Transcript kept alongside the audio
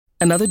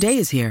Another day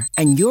is here,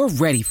 and you're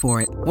ready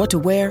for it. What to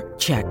wear?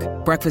 Check.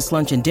 Breakfast,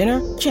 lunch, and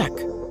dinner? Check.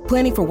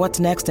 Planning for what's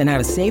next and how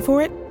to save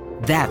for it?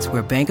 That's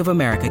where Bank of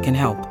America can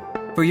help.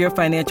 For your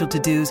financial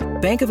to-dos,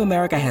 Bank of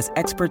America has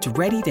experts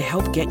ready to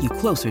help get you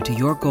closer to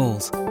your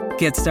goals.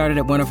 Get started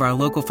at one of our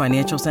local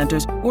financial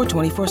centers or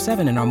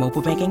 24/7 in our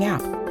mobile banking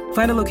app.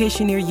 Find a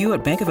location near you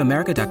at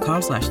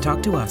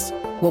bankofamerica.com/talktous.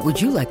 What would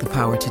you like the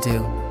power to do?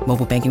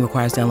 Mobile banking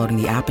requires downloading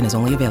the app and is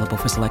only available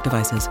for select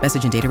devices.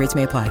 Message and data rates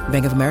may apply.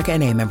 Bank of America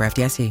NA, member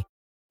FDIC.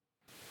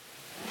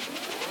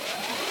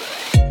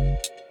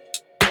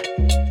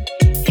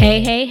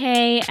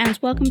 Hey, and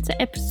welcome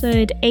to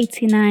episode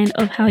 89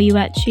 of How You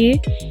At You.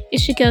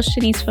 It's your girl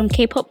Shanice from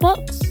K-Pop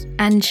Box.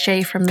 And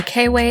Shay from the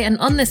K-Way, and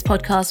on this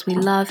podcast we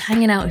love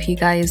hanging out with you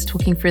guys,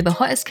 talking through the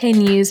hottest K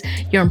news,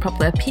 your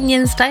unpopular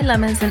opinions,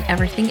 dilemmas, and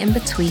everything in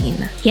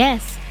between.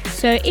 Yes,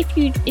 so if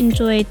you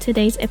enjoyed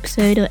today's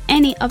episode or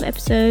any other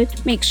episode,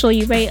 make sure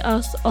you rate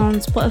us on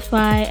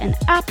Spotify and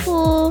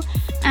Apple.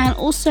 And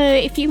also,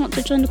 if you want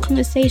to join the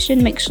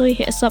conversation, make sure you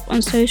hit us up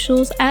on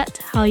socials at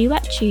How You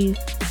At You.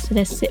 So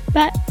let's sit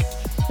back,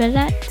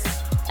 relax,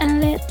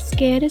 and let's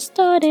get it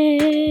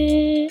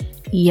started.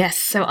 Yes,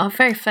 so our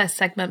very first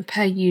segment,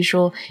 per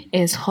usual,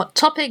 is Hot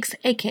Topics,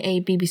 aka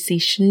BBC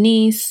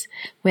Shanice,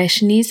 where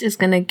Shanice is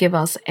going to give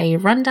us a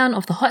rundown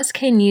of the hottest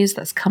K news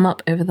that's come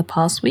up over the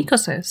past week or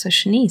so. So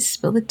Shanice,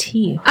 spill the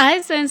tea.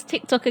 IZ*ONE's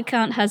TikTok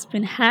account has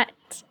been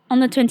hacked.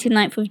 On the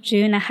 29th of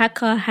June, a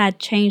hacker had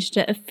changed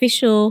the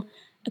official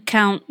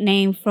account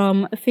name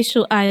from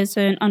official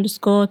IZ*ONE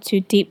 _ to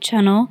Deep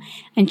Channel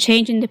and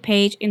changing the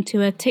page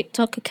into a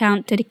TikTok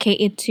account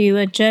dedicated to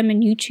a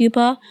German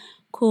YouTuber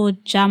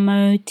called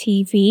Jamo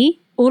TV.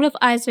 All of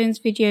IZ*ONE's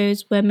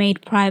videos were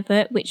made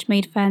private, which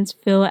made fans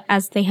feel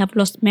as they have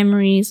lost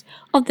memories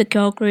of the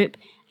girl group,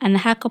 and the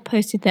hacker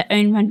posted their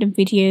own random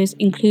videos,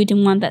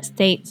 including one that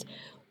states,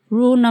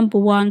 "Rule number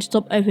 1,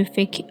 stop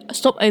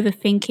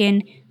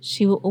overthinking,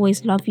 she will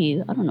always love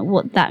you." I don't know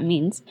what that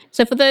means.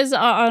 So for those that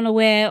are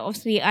unaware,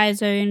 obviously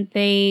IZ*ONE,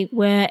 they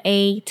were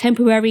a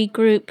temporary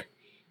group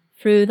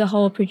through the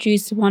whole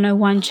Producer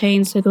 101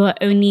 chain, so they were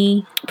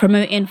only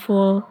promoting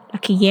for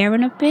like a year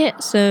and a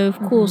bit. So of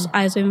course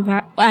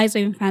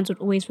IZ*ONE fans would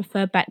always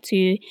refer back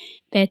to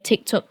their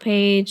TikTok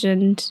page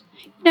and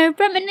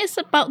reminisce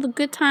about the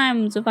good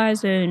times of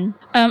IZ*ONE.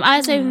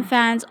 IZ*ONE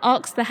fans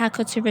asked the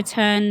hacker to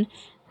return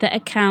the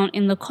account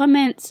in the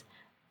comments,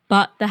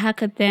 but the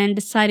hacker then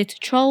decided to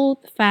troll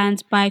the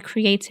fans by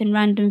creating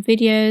random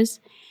videos.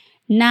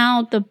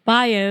 Now the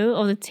bio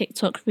of the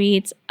TikTok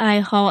reads, "I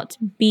heart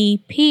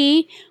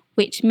BP,"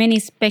 which many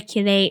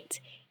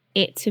speculate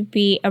it to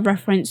be a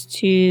reference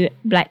to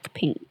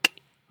Blackpink,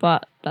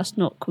 but that's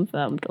not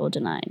confirmed or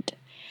denied.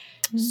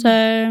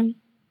 So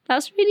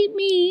that's really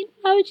mean.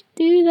 Why would you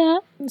do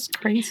that? That's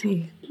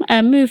crazy.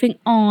 Moving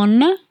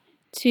on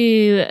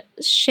to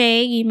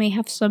Shay, you may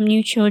have some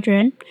new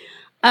children.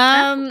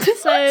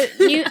 So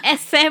new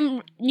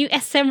SM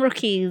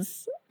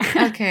rookies.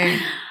 Okay.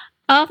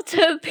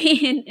 After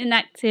being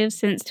inactive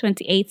since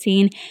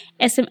 2018,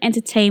 SM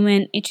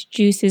Entertainment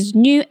introduces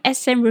new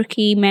SM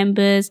rookie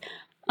members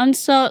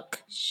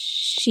Unsuk,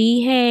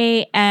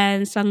 Shihei,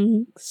 and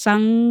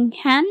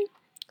Sunghan.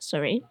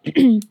 Sorry.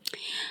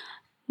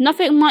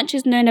 Nothing much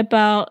is known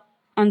about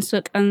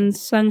Unsuk and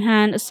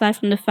Sunghan aside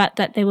from the fact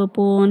that they were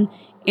born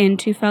in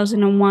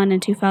 2001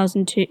 and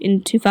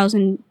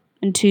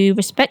 2002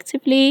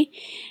 respectively.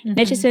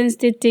 Netizens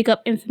did dig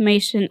up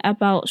information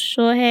about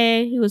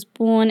Shohei, who was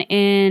born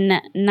in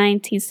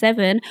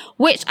 1997,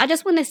 which I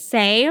just want to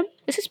say,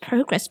 this is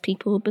progress,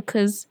 people,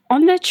 because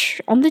on the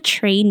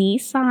trainee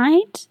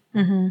side,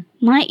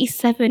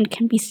 97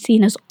 can be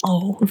seen as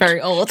old.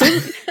 Very old. Do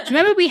you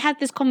remember we had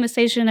this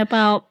conversation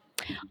about,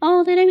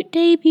 they don't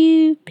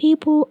debut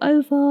people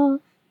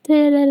over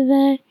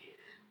da-da-da-da.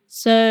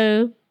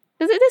 So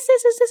this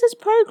is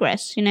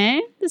progress,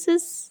 This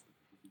is,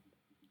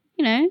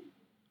 Yeah.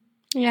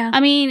 I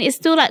mean, it's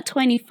still like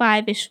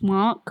 25-ish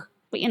mark,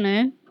 but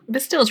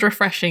But still, it's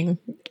refreshing.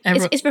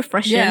 It's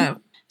refreshing. Yeah.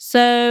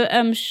 So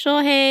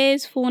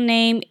Shohei's full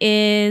name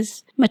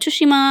is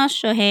Matsushima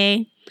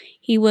Shohei.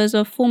 He was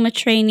a former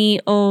trainee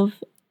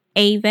of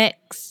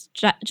Avex,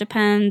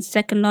 Japan's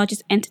second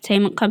largest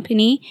entertainment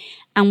company,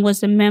 and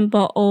was a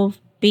member of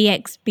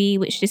BXB,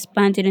 which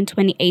disbanded in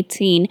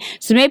 2018.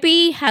 So maybe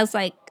he has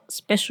like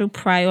special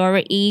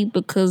priority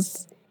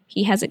because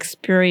he has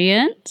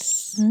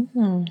experience.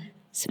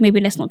 So maybe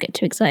let's not get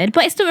too excited.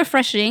 But it's still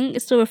refreshing.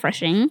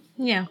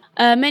 Yeah.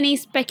 Many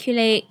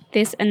speculate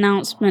this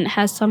announcement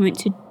has something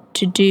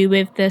to do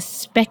with the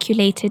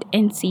speculated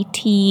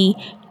NCT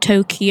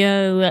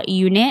Tokyo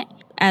unit,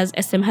 as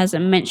SM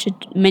hasn't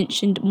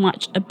mentioned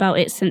much about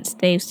it since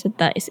they've said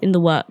that it's in the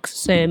works.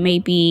 So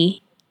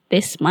maybe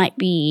this might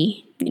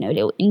be, a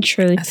little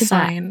intro to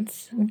sign.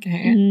 that.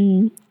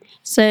 Okay.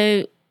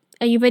 So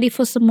are you ready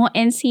for some more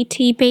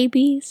NCT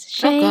babies,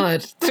 Shay? Oh,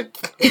 God.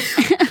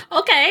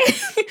 Okay.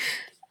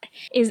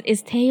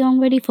 Is Taeyong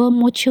ready for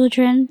more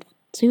children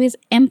to his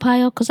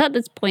empire? Because at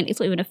this point, it's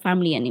not even a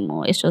family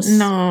anymore. It's just...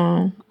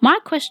 No. My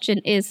question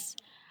is,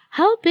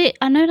 How big?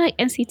 I know like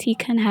NCT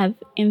can have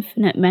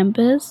infinite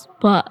members,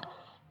 but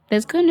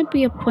there's going to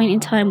be a point in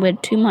time where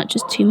too much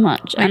is too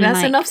much. Like, and that's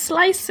like, enough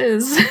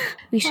slices.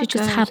 we should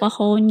just have a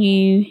whole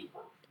new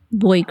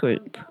boy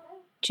group.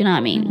 Do you know what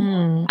I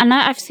mean? And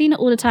I've seen it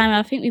all the time.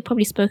 I think we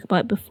probably spoke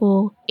about it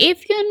before.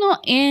 If you're not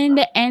in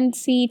the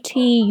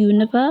NCT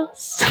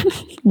universe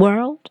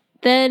world,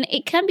 then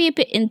it can be a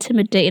bit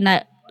intimidating.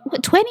 Like,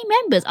 20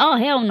 members? Oh,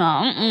 hell no.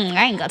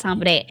 I ain't got time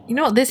for that. You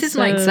know what? This is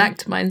my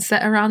exact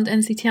mindset around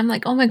NCT. I'm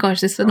like, oh my gosh,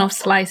 there's enough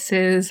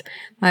slices.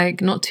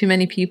 Like, not too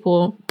many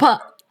people.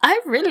 But I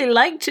really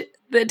liked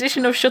the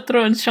addition of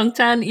Shotro and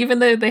Shangtan, even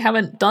though they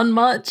haven't done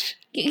much.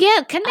 Yeah,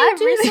 can they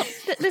do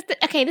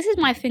okay, this is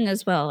my thing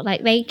as well.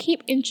 Like, they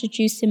keep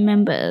introducing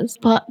members,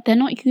 but they're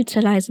not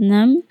utilizing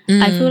them.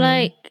 I feel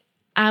like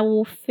I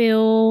will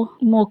feel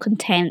more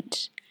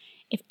content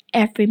if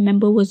every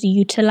member was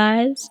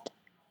utilized,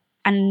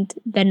 and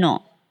they're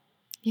not.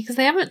 Because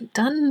they haven't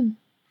done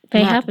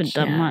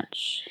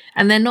much.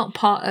 And they're not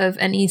part of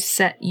any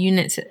set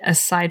units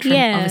aside from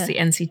obviously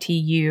NCT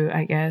U,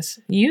 I guess.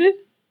 U?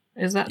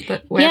 Is that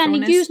where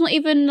everyone and U's not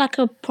even like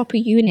a proper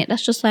unit.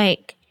 That's just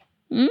like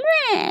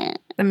meh.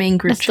 The main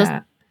group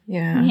chat.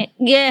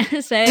 Yeah,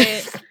 so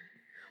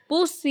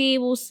we'll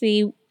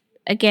see.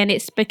 Again,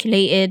 it's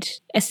speculated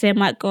SM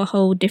might go a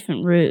whole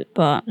different route,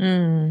 but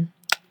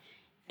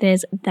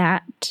there's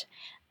that.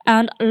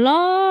 And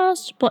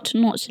last but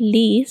not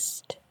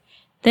least,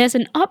 there's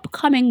an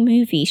upcoming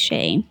movie,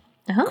 Shay,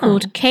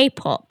 called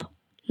K-pop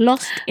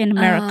Lost in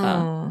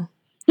America.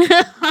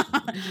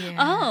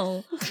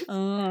 Oh.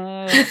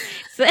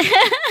 So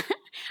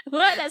I feel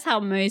like that's how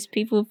most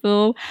people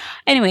feel.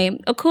 Anyway,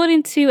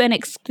 according to an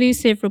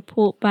exclusive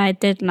report by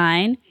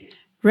Deadline,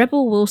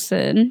 Rebel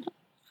Wilson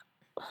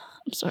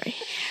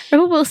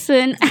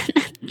and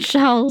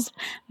Charles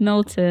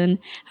Melton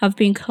have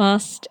been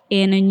cast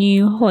in the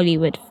new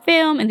Hollywood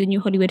film.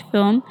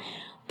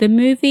 The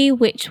movie,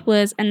 which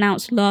was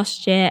announced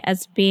last year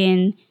as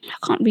being...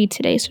 I can't read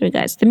today, sorry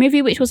guys. The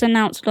movie, which was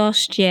announced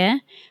last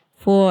year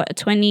for a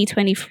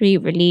 2023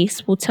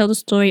 release, will tell the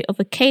story of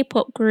a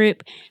K-pop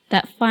group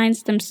that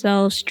finds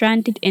themselves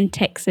stranded in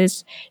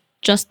Texas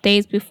just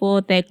days before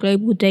their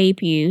global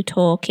debut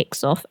tour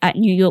kicks off at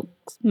New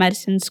York's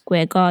Madison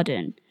Square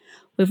Garden.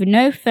 With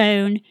no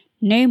phone,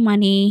 no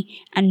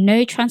money, and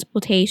no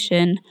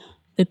transportation,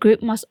 the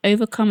group must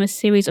overcome a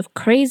series of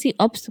crazy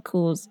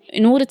obstacles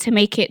in order to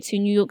make it to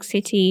New York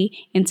City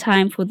in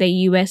time for their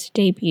US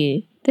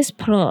debut. This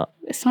plot,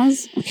 it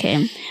sounds...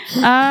 okay.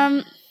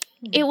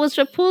 It was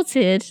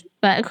reported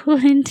that,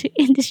 according to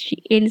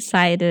industry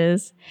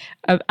insiders,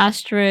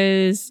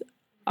 Astro's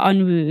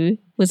Unwoo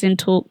was in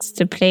talks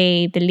to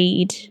play the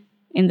lead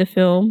in the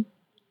film.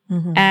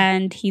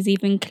 And he's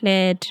even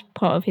cleared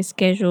part of his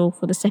schedule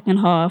for the second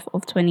half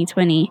of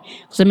 2020.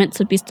 So they're meant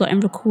to be starting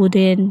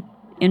recording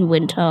in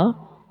winter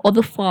or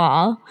the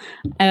fall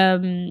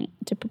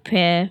to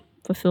prepare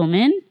for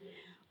filming.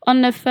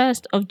 On the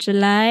 1st of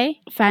July,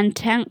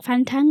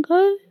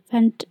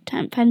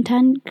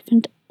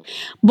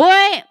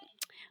 Boy,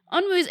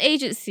 Unwoo's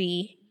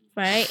agency,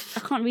 right? I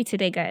can't read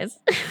today, guys.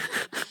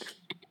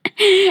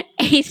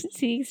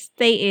 Agency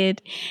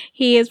stated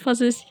he's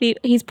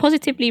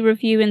positively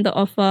reviewing the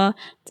offer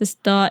to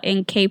star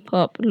in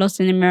K-pop Lost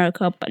in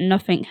America, but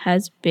nothing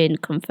has been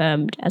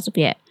confirmed as of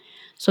yet.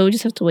 So we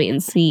just have to wait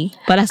and see.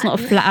 But that's not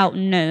a flat out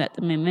no at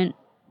the moment.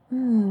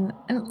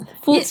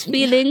 Thoughts,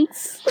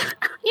 feelings?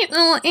 You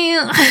know what?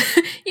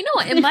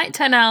 It might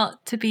turn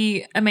out to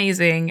be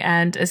amazing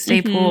and a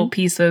staple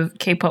piece of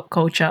K-pop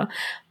culture.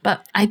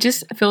 But I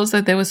just feel as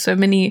though there were so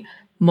many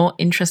more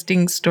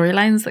interesting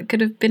storylines that could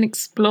have been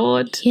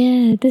explored.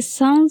 Yeah, this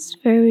sounds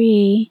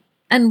very...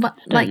 And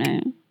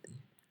know.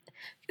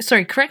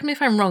 Sorry, correct me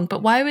if I'm wrong,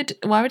 but why would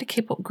a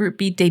K-pop group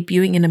be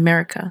debuting in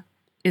America?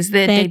 Is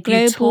their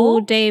debut tour?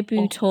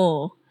 Debut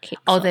tour.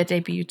 Their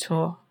debut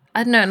tour.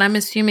 I don't know, and I'm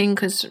assuming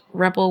because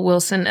Rebel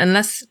Wilson,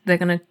 unless they're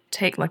going to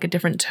take like a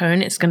different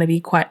tone, it's going to be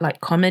quite like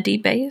comedy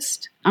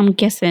based. I'm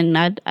guessing.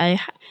 I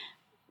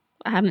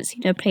haven't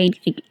seen her play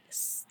anything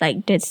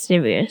like dead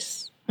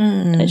serious.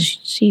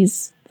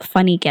 She's a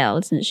funny girl,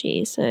 isn't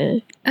she?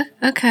 So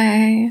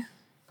okay.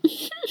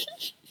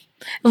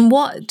 And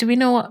do we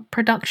know what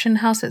production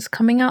house it's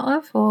coming out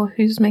of, or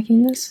who's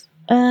making this?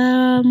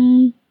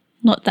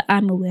 Not that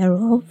I'm aware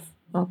of.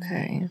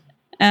 Okay.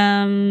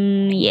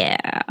 Yeah.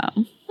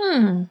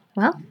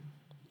 Well,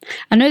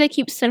 I know they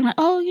keep saying like,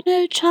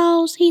 oh,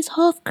 Charles, he's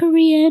half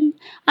Korean.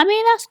 I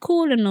mean, that's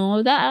cool and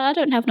all. That I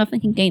don't have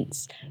nothing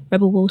against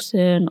Rebel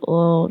Wilson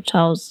or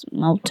Charles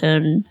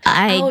Melton.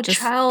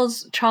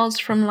 Charles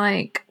from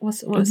like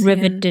what's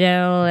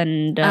Riverdale,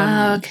 and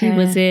he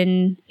was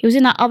in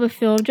that other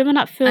film. Do you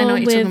remember that film I know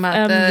what you're with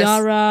talking about,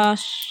 Yara?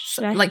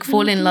 Like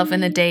Fall in Love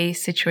in a Day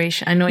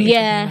situation. I know what you're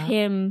talking about.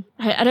 Him.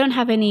 I don't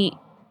have any.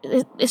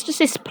 It's just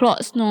this plot.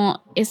 It's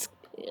not. It's.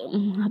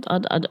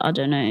 I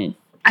don't know.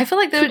 I feel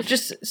like there are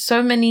just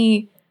so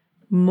many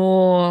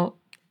more,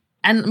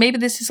 and maybe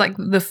this is like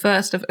the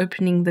first of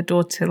opening the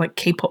door to like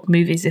K-pop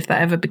movies if that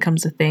ever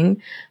becomes a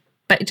thing.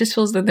 but it just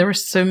feels that there are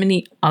so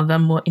many other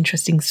more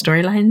interesting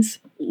storylines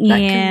that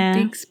can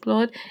be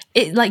explored.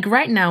 It like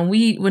right now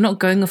we're not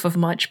going off of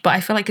much, but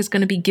I feel like it's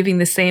going to be giving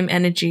the same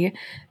energy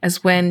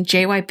as when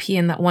JYP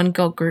and that one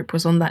girl group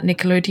was on that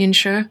Nickelodeon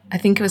show. I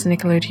think it was a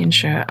Nickelodeon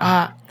show.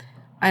 I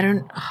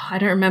don't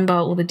remember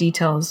all the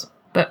details,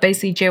 but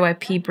basically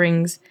JYP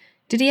brings.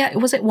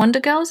 Was it Wonder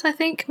Girls? I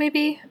think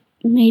maybe.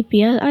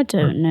 I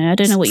don't know. I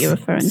don't know what you're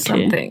referring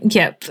to.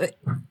 Yeah.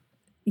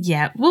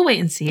 Yeah, we'll wait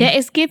and see. Yeah,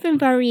 it's given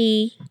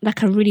very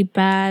like a really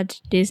bad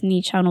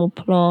Disney Channel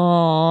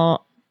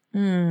plot,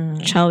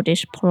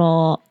 childish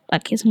plot.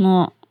 Like it's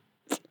not.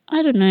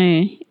 I don't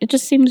know. It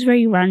just seems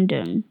very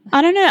random.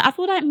 I don't know. I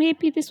feel like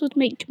maybe this would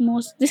make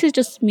more. This is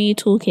just me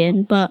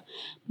talking, but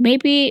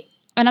maybe.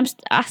 And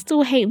I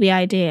still hate the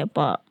idea,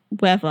 but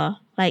whatever.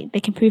 Like they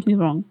can prove me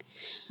wrong.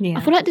 Yeah.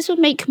 I feel like this would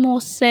make more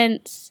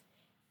sense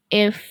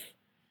if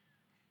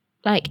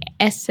like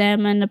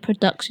SM and the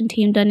production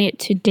team done it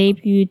to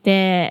debut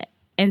their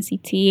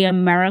NCT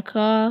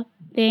America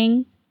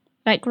thing,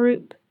 like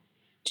group.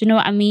 Do you know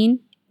what I mean?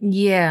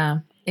 Yeah.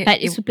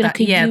 This would be like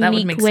a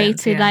unique way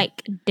to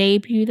like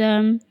debut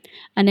them.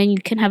 And then you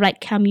can have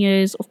like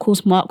cameos. Of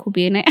course, Mark will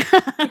be in it.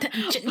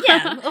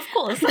 Yeah, of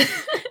course.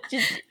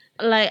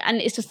 And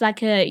it's just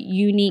like a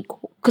unique,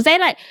 because they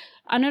like,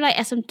 I know like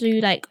SM do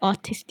like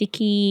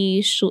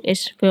artistic-y,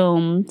 shortish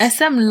films.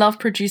 SM love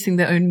producing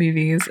their own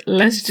movies.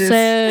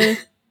 So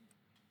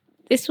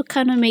this would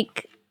kind of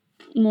make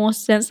more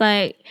sense.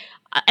 Like,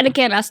 and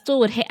again, I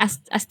still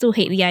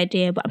hate the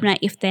idea, but I'm like,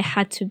 if there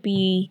had to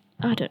be,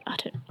 I don't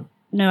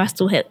know.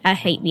 I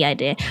hate the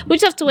idea. We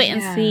just have to wait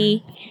and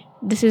see.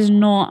 This is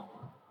not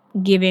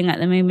giving at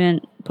the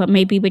moment, but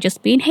maybe we're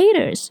just being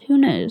haters. Who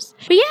knows?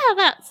 But yeah,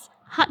 that's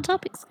Hot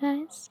Topics,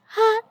 guys.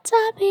 Hot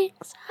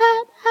Topics.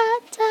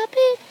 Hot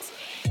Topics.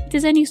 If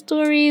there's any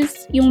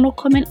stories you want to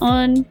comment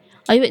on,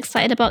 are you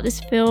excited about this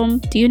film?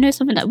 Do you know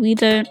something that we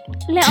don't?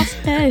 Let us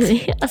know.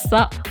 Hit us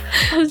up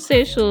on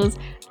socials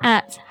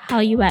at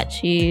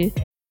HowYouAtYou.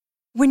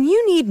 When you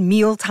need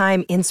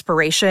mealtime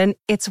inspiration,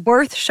 it's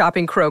worth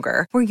shopping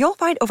Kroger, where you'll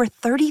find over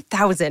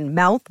 30,000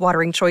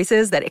 mouth-watering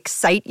choices that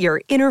excite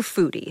your inner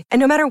foodie. And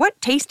no matter what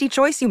tasty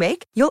choice you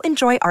make, you'll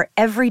enjoy our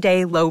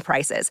everyday low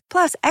prices,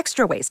 plus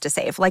extra ways to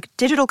save, like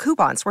digital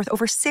coupons worth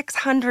over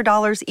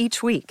 $600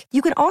 each week.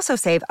 You can also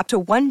save up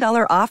to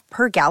 $1 off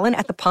per gallon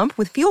at the pump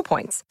with fuel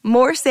points.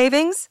 More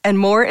savings and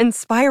more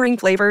inspiring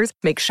flavors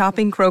make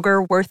shopping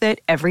Kroger worth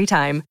it every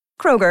time.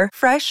 Kroger,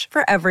 fresh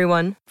for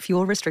everyone.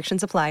 Fuel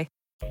restrictions apply.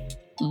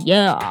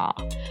 Yeah.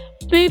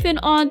 Moving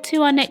on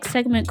to our next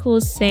segment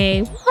called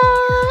Say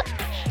What,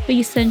 where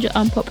you send your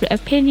unpopular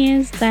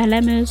opinions,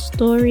 dilemmas,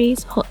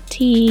 stories, hot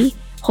tea,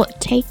 hot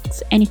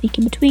takes, anything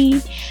in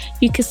between.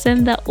 You can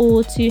send that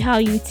all to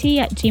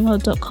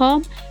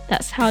howut@gmail.com.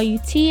 That's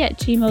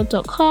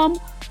howut@gmail.com.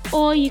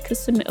 Or you can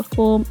submit a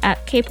form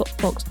at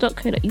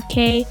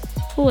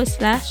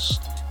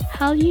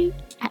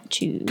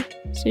kpopbox.co.uk/howYouAtYou.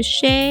 So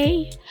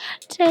Shay,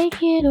 take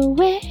it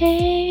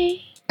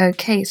away.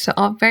 Okay, so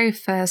our very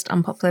first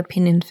unpopular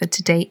opinion for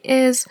today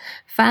is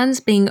fans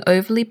being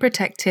overly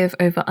protective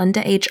over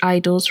underage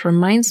idols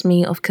reminds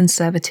me of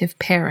conservative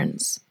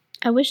parents.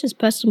 I wish this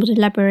person would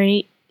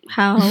elaborate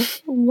how,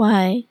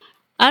 why.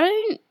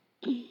 I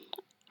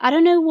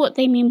don't know what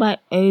they mean by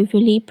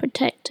overly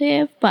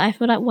protective, but I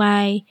feel like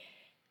why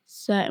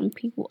certain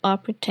people are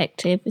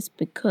protective is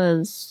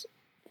because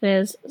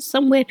there's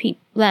somewhere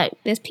people like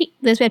there's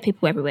weird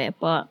people everywhere,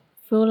 but I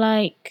feel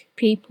like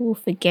people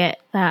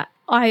forget that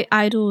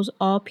idols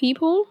are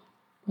people,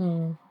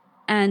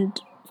 and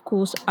of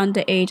course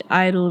underage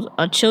idols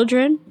are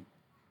children,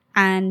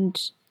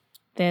 and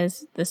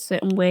there's the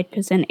certain weird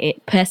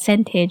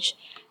percentage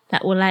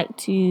that will like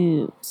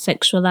to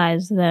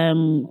sexualize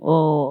them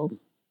or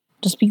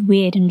just be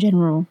weird in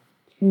general.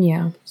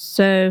 Yeah.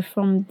 So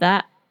from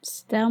that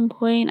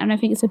standpoint, I don't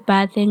think it's a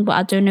bad thing, but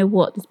I don't know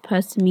what this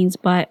person means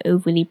by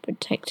overly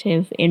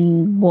protective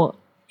in what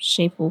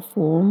shape or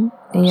form.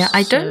 Yeah,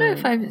 I don't know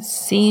if I've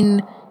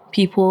seen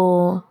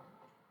people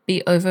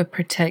be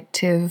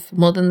overprotective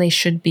more than they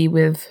should be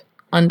with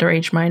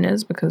underage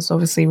minors, because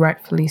obviously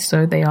rightfully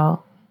so, they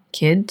are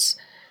kids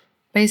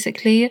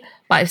basically,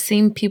 but I've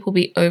seen people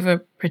be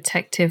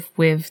overprotective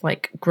with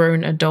like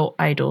grown adult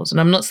idols, and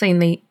I'm not saying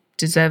they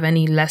deserve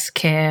any less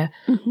care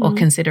or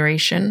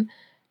consideration,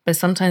 but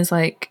sometimes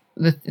like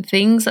the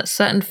things that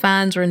certain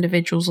fans or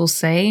individuals will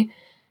say,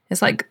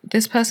 it's like,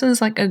 this person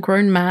is like a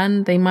grown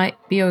man, they might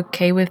be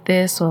okay with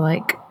this, or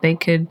like they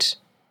could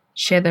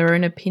share their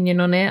own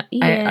opinion on it.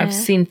 Yeah. I've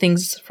seen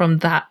things from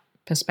that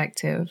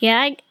perspective.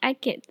 Yeah, I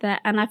get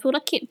that. And I feel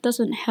like it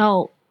doesn't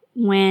help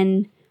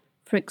when,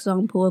 for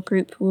example, a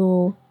group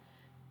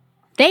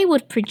they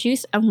would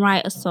produce and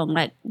write a song.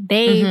 Like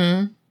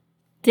they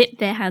dip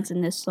their hands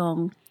in this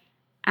song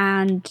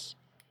and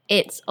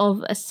it's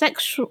of a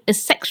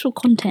sexual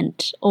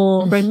content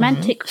or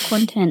romantic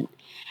content.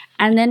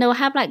 And then they'll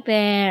have like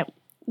their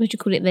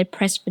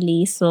press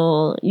release,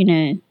 or,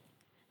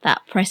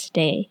 that press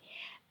day.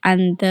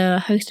 And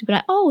the host would be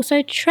like, oh,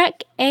 so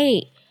track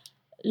 8,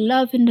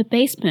 Love in the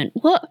Basement.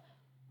 What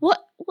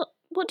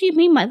what do you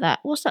mean by that?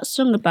 What's that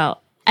song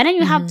about? And then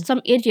you have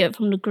some idiot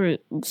from the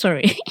group.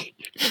 Sorry.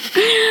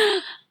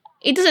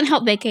 It doesn't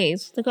help their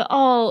case. They go,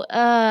 oh,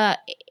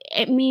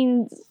 it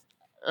means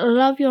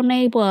love your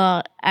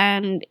neighbor,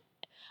 and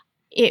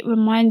it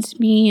reminds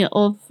me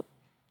of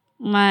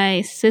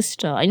my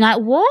sister. And like,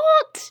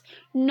 what?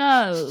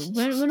 No,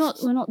 we're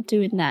not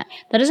doing that.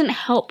 That doesn't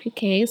help your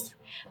case,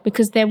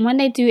 because then when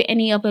they do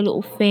any other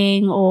little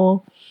thing,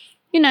 or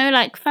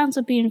like, fans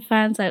are being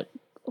fans, like,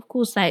 of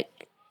course, like,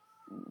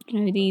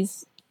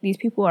 these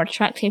people are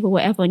attractive or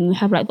whatever, and you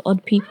have like the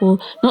odd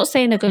people, not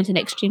saying they're going to the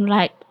extreme,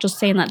 like just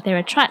saying that they're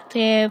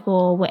attractive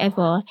or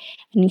whatever,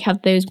 and you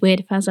have those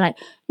weird fans like,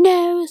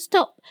 no,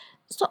 stop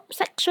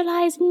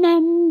sexualizing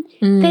them,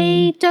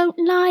 they don't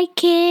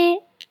like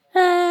it,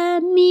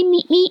 me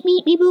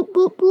boop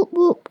boop boop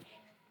boop,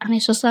 and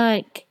it's just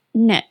like,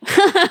 no.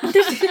 I'm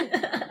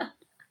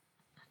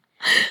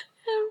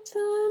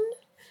done.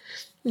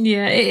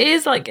 Yeah, it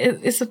is like,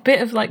 it's a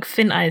bit of like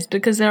thin ice,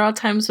 because there are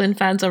times when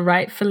fans are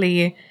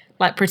rightfully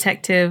like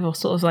protective or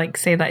sort of like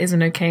say that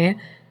isn't okay,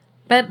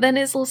 but then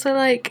it's also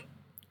like,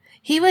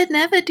 he would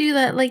never do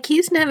that, like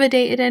he's never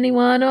dated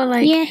anyone or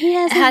like he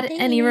hasn't had dated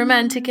any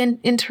romantic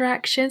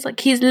interactions, like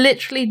he's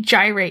literally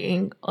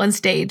gyrating on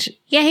stage,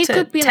 he to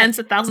could be tens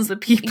of thousands of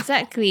people.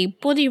 Exactly,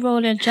 body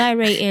rolling,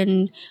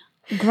 gyrating,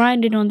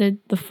 grinding on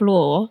the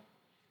floor,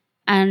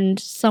 and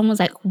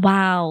someone's like,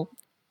 wow,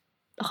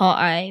 hot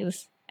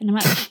eyes, and I'm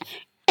like,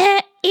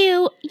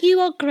 ew, you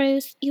are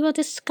gross, you are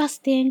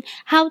disgusting,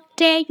 how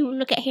dare you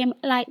look at him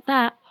like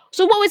that.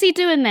 So what was he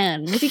doing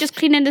then? Was he just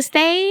cleaning the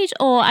stage?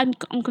 Or I'm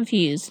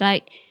confused.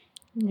 Like,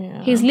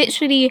 he's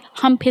literally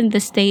humping the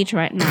stage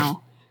right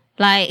now.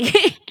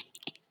 Like,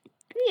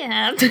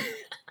 Yeah.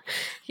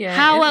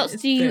 How else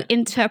do you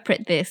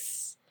interpret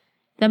this?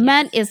 The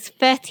man is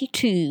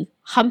 32,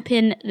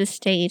 humping the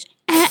stage.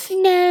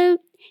 No,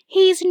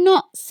 he's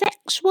not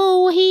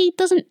sexual. He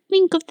doesn't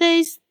think of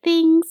those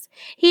things.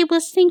 He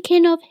was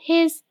thinking of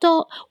his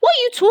dog. What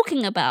are you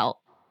talking about?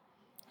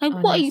 Like,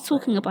 what are you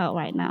talking about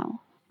right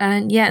now?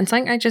 And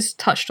something I just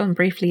touched on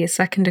briefly a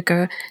second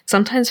ago,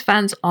 sometimes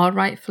fans are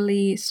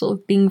rightfully sort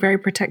of being very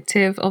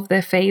protective of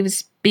their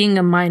faves, being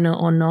a minor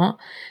or not.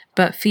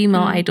 But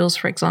female idols,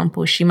 for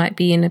example, she might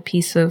be in a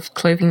piece of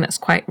clothing that's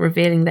quite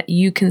revealing that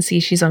you can see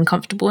she's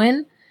uncomfortable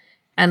in.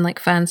 And like,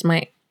 fans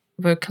might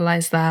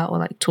vocalize that or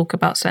like talk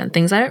about certain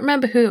things. I don't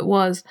remember who it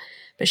was,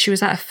 but she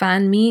was at a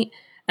fan meet,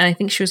 and I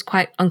think she was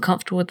quite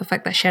uncomfortable with the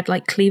fact that she had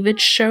like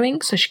cleavage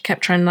showing, so she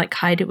kept trying to like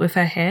hide it with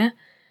her hair.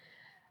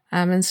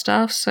 And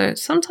stuff. So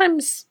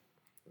sometimes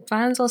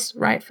fans are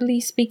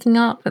rightfully speaking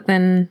up, but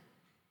then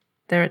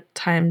there are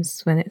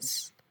times when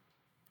it's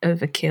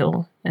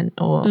overkill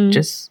or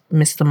just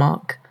miss the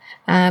mark.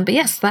 But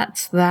yes,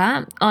 that's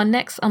that. Our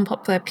next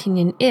unpopular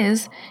opinion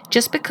is,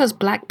 just because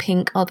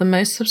Blackpink are the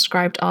most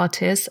subscribed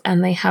artists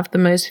and they have the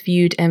most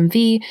viewed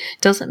MV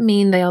doesn't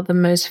mean they are the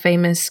most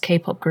famous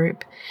K-pop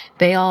group.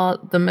 They are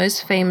the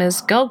most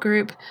famous girl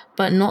group,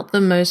 but not the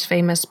most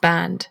famous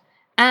band.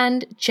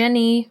 And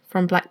Jennie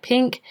from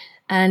Blackpink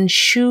and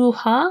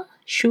Shuhwa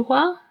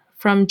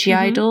from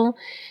G-Idol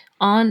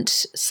aren't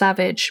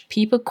savage.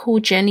 People call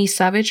Jennie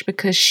savage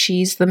because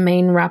she's the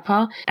main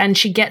rapper and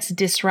she gets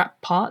diss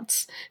rap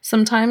parts.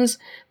 Sometimes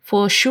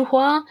for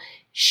Shuhwa,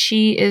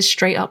 she is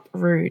straight up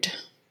rude.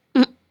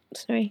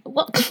 Sorry.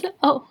 What?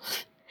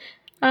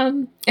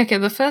 Okay,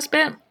 the first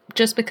bit,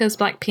 just because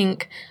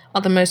Blackpink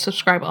are the most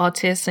subscribed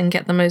artists and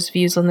get the most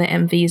views on their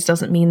MVs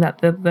doesn't mean that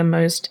they're the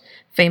most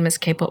famous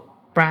K-pop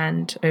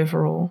brand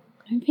overall.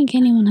 I don't think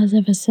anyone has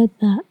ever said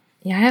that.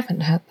 Yeah, I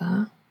haven't heard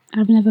that.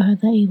 I've never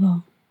heard that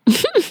either.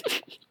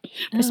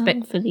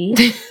 Respectfully.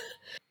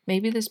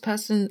 Maybe this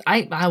person,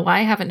 I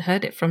haven't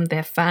heard it from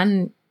their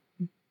fandom.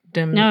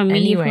 No, me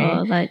anyway.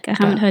 either. Like, I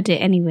haven't heard it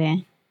anywhere.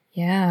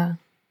 Yeah.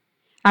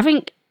 I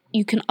think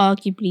you can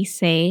arguably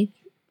say,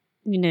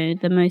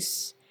 the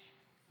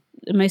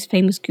most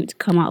famous group to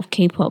come out of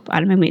K-pop, I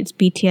remember it's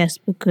BTS,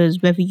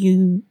 because whether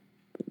you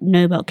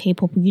know about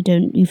K-pop or you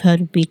don't, you've heard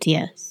of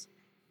BTS.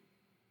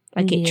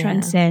 Like, it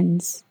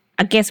transcends.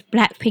 I guess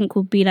Blackpink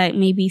would be like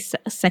maybe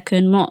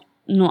second, not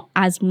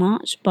as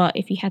much, but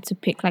if you had to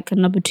pick like a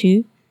number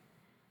two,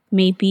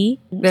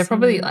 maybe. They're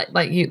probably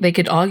they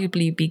could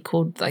arguably be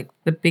called like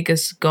the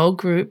biggest girl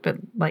group, but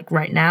like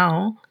right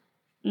now.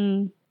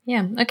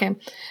 Yeah, okay.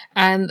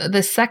 And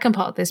the second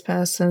part of this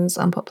person's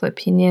unpopular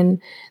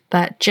opinion,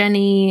 that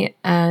Jennie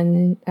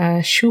and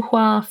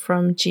Shuhwa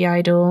from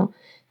G-Idol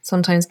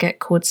sometimes get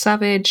called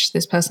savage.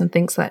 This person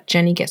thinks that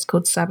Jennie gets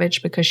called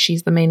savage because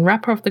she's the main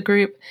rapper of the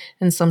group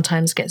and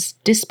sometimes gets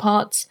diss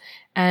parts,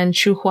 and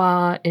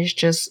Shuhwa is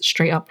just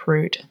straight up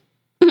rude.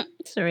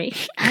 Sorry.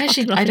 I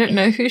don't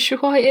know who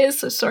Shuhwa is,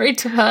 so sorry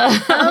to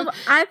her.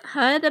 I've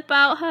heard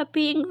about her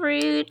being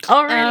rude.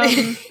 Oh,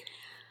 really?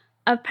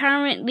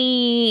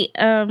 Apparently,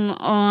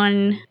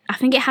 I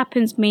think it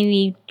happens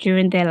mainly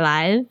during their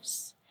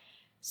lives.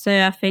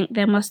 So I think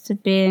there must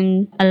have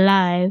been a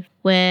live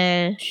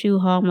where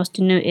Shuhwa must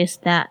have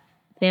noticed that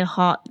their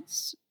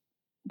hearts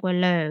were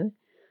low,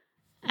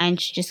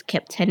 and she just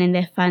kept telling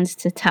their fans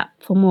to tap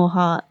for more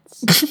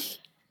hearts.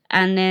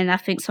 And then I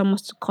think someone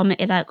must have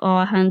commented like, "Oh,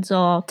 our hands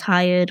are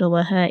tired or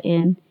we're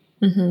hurting."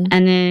 And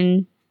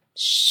then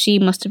she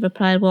must have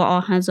replied, "Well,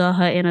 our hands are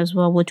hurting as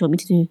well. What do you want me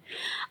to do?"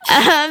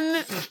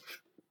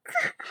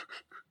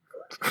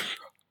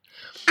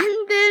 And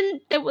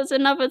then there was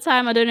another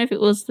time, I don't know if it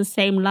was the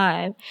same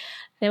live.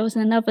 There was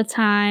another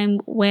time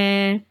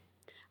where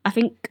I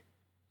think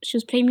she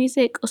was playing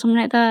music or something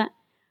like that.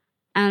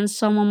 And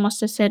someone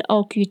must have said,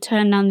 "Oh, can you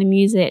turn down the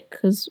music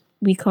because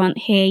we can't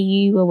hear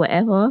you," or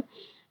whatever.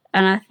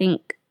 And I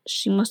think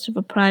she must have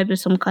replied with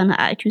some kind of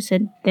attitude,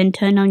 said, "Then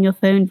turn down your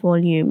phone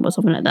volume," or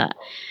something like that.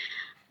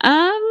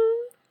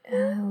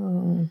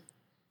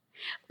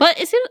 But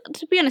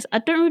to be honest, I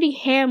don't really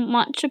hear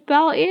much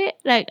about it.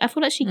 Like, I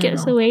feel like she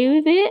gets away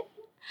with it.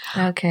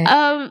 Okay.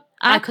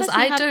 Because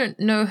I don't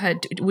know her.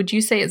 Would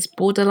you say it's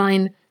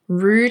borderline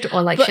rude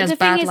or like she has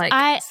bad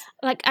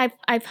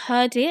I've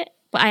heard it,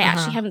 but I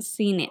actually haven't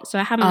seen it. So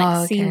I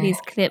haven't seen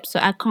these clips. So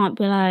I can't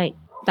be like,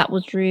 that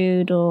was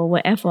rude or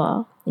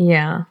whatever.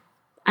 Yeah.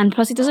 And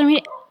plus, it doesn't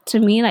really, to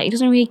me, like, it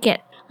doesn't really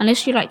get,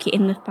 unless you're like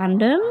in the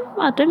fandom,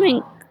 I don't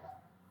think,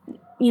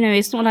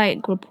 it's not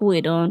like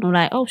reported on or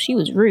like, "Oh, she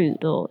was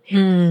rude," or.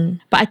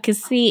 But I can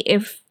see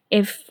if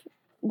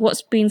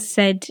what's being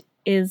said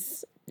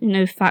is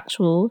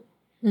factual.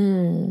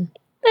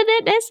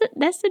 But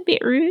that's a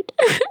bit rude.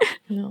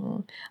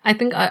 No, I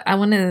think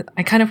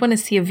I kind of want to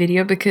see a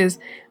video because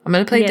I'm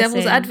gonna play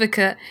devil's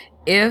advocate.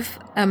 If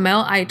a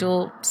male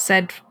idol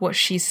said what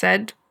she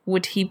said,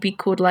 would he be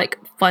called like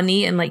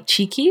funny and like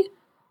cheeky,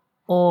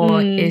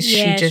 or is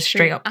she just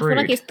straight up rude? I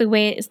feel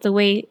like it's the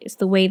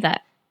way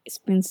that it's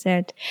been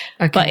said.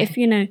 Okay. But if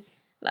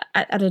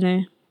I don't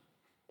know.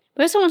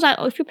 But if someone's like,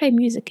 "Oh, if you play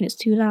music and it's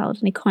too loud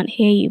and they can't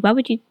hear you, why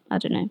would you?" I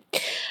don't know.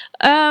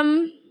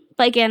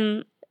 But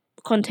again,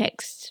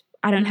 context.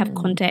 I don't have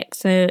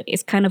context, so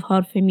it's kind of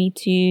hard for me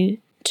to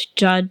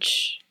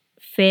judge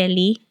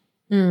fairly.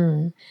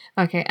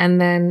 Okay, and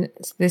then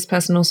this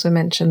person also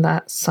mentioned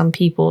that some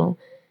people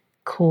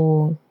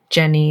call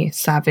Jenny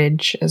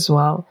savage as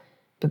well,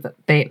 but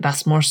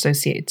that's more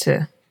associated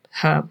to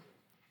her,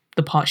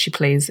 the part she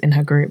plays in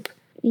her group.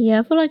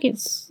 Yeah, I feel like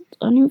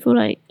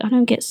I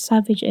don't get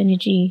savage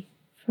energy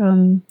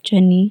from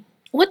Jenny.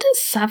 What does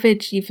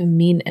savage even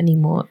mean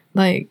anymore?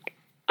 Like,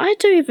 I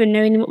don't even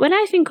know anymore. When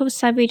I think of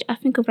savage, I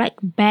think of like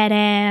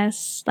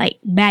badass, like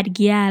bad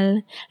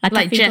gal.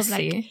 Like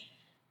Jessie.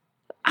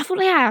 I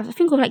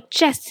think of like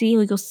Jessie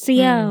or your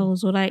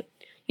CLs or like,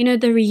 the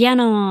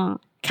Rihanna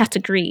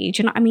category.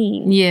 Do you know what I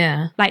mean?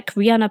 Yeah. Like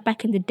Rihanna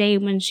back in the day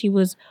when she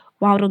was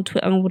wild on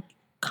Twitter and would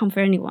come for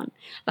anyone.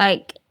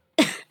 Like,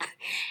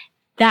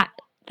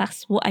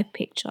 that's what I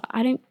picture.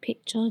 I don't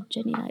picture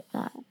Jenny like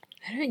that.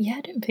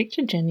 I don't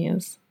picture Jenny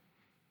as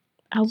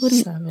I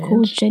wouldn't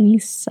call Jenny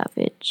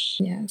savage.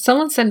 Yeah.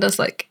 Someone send us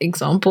like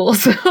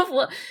examples of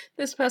what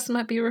this person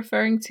might be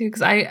referring to,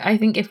 because I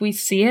think if we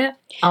see it,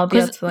 I'll be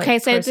able to like. Okay,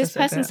 so this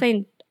person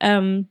saying,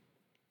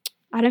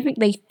 I don't think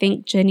they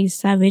think Jenny's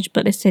savage,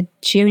 but they said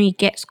she only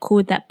gets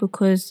called that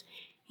because,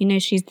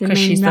 she's the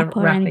main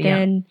rapper, and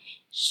then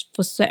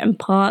for certain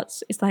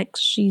parts, it's like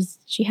she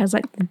has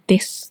like the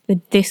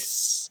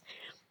diss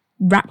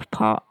rap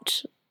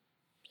part.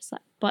 It's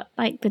like, but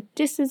like the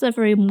disses are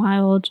very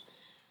mild.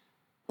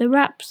 The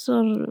raps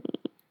are,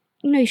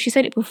 she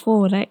said it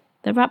before, like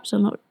the raps are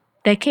not,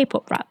 they're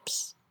K-pop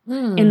raps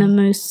in the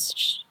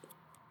most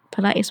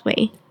politest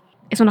way.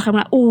 It's not like I'm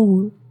like,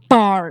 "Oh,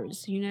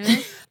 bars,"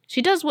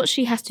 She does what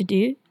she has to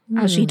do,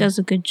 and she does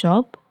a good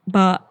job,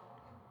 but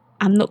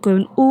I'm not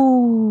going,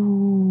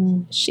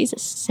 "Ooh, she's a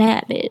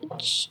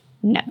savage."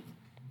 No.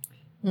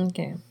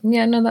 Okay.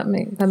 Yeah, no, that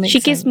makes sense.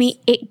 She gives me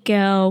it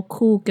girl,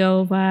 cool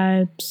girl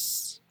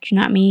vibes. Do you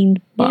know what I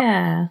mean? But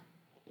yeah.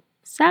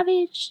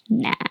 Savage?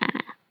 Nah.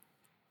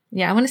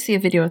 Yeah, I want to see a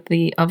video of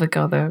the other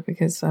girl though,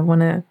 because I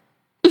want to.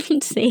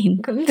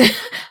 Same. I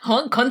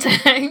want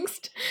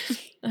context.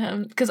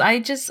 Because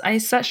I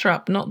searched her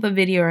up, not the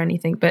video or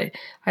anything, but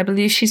I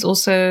believe she's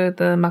also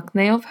the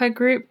maknae of her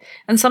group.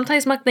 And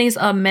sometimes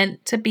maknaes are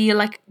meant to be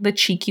like the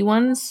cheeky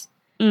ones.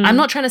 I'm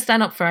not trying to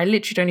stand up for her. I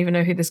literally don't even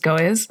know who this girl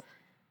is.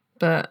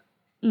 But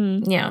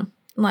yeah,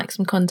 like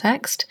some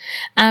context.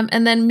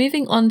 And then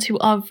moving on to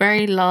our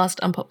very last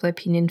unpopular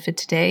opinion for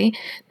today.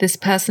 This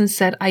person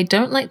said, "I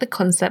don't like the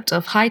concept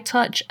of high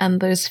touch and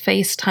those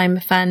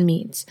FaceTime fan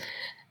meets.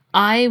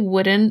 I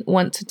wouldn't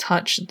want to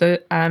touch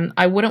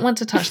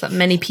that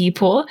many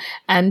people.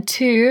 And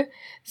 2,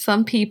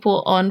 some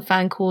people on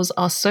fan calls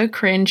are so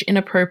cringe,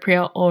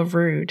 inappropriate, or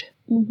rude."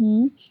 I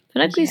feel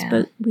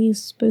like we've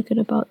spoken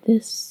about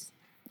this.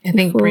 I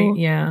think,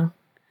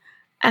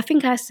 I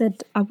think I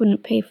said I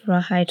wouldn't pay for a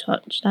high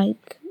touch,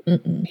 like,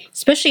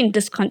 especially in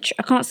this country.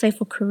 I can't say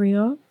for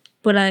Korea,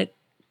 but like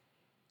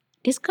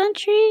this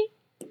country,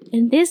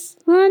 in this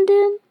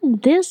London, in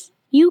this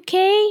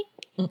UK,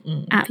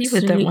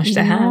 people don't wash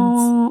their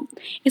hands.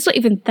 It's not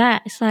even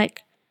that. It's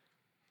like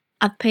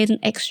I've paid an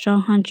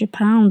extra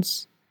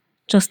 £100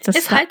 just to.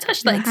 Is high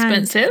touch that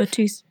expensive?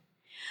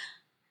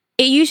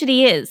 It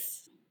usually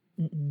is.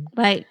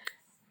 Like,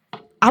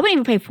 I wouldn't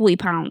even pay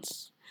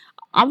 £40.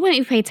 I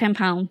wouldn't pay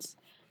 £10.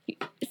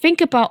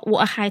 Think about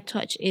what a high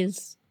touch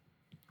is.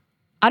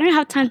 I don't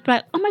have time to be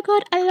like, oh my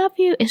God, I love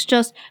you. It's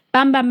just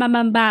bam, bam, bam,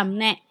 bam, bam,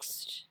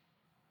 next.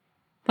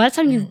 By the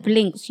time you've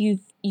blinked,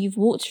 you've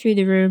walked through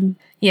the room.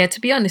 Yeah, to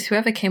be honest,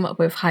 whoever came up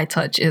with high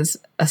touch is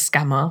a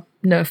scammer.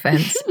 No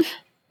offense.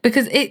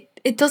 Because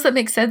it doesn't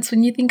make sense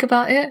when you think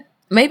about it.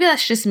 Maybe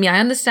that's just me. I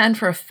understand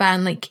for a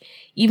fan, like,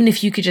 even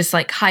if you could just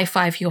like high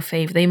five your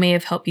fave, they may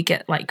have helped you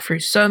get like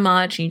through so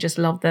much and you just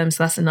love them,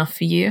 so that's enough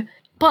for you.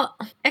 But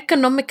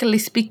economically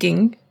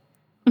speaking,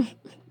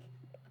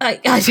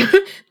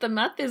 the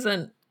math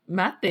isn't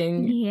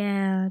mathing.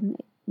 Yeah,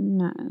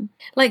 no.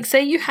 Like,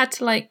 say you had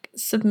to like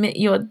submit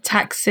your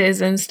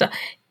taxes and stuff.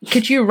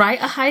 Could you write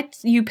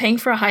you paying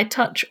for a high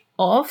touch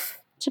off?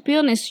 To be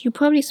honest, you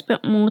probably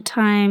spent more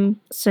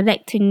time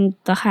selecting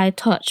the high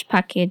touch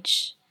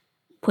package,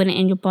 putting it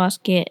in your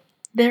basket,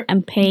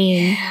 and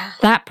paying. Yeah.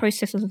 That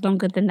process is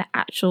longer than the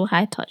actual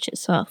high touch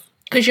itself.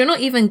 Because you're not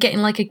even getting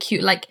like a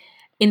cute like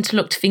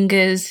interlocked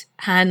fingers,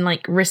 hand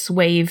like wrist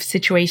wave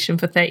situation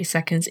for 30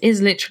 seconds.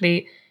 Is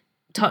literally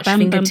touch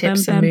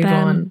fingertips and move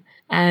on.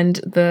 And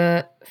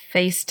the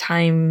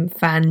FaceTime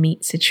fan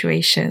meet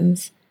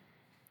situations,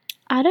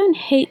 I don't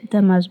hate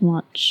them as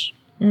much.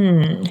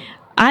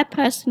 I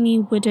personally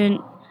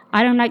wouldn't.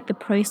 I don't like the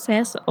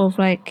process of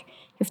like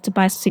you have to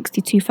buy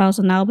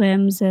 62,000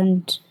 albums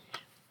and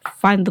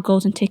find the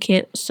golden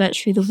ticket,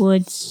 search through the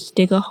woods,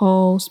 dig a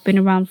hole, spin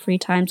around 3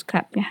 times,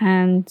 clap your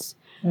hands,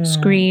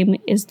 scream,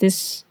 is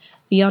this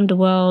the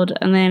underworld?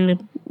 And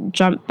then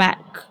jump back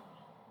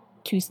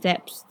 2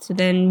 steps to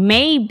then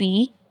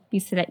maybe be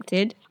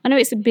selected. I know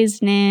it's a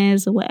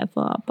business or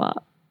whatever,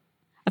 but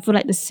I feel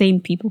like the same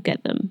people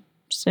get them.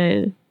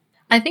 So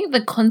I think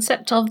the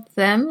concept of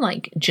them,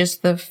 like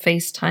just the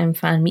FaceTime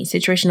fan meet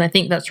situation, I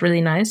think that's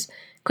really nice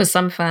because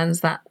some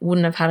fans that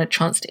wouldn't have had a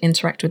chance to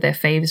interact with their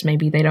faves,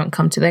 maybe they don't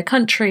come to their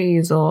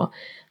countries or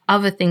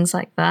other things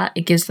like that.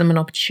 It gives them an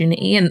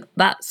opportunity. And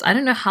that's, I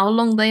don't know how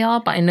long they are,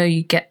 but I know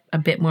you get a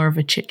bit more of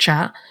a chit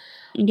chat.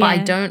 Yeah. But I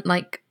don't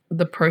like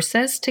the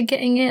process to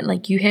getting it.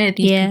 Like you hear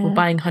these people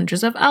buying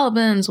hundreds of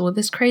albums or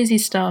this crazy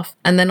stuff.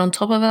 And then on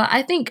top of that,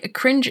 I think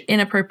cringe,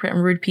 inappropriate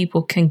and rude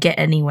people can get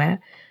anywhere.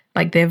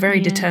 Like they're very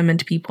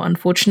determined people,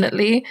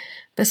 unfortunately.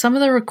 But some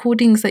of the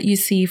recordings that you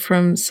see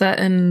from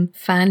certain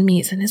fan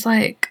meets, and it's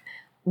like,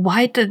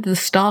 why did the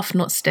staff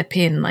not step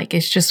in? Like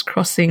it's just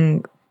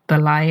crossing the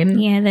line.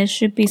 Yeah, there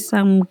should be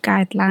some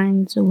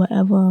guidelines or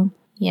whatever.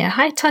 Yeah,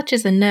 high touch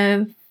is a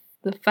no.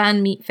 The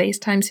fan meet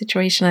FaceTime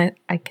situation,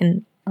 I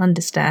can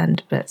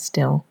understand, but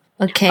still.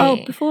 Okay.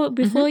 Oh,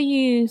 before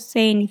you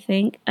say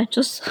anything, I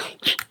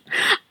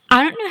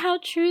don't know how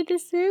true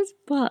this is,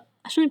 but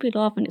I shouldn't be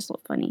laughing, it's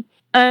not funny.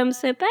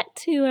 So back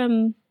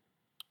to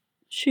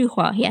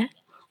Shuhua, yeah?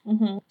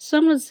 Mm-hmm.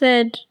 Someone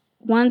said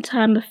one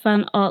time a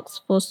fan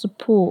asked for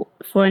support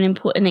for an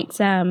important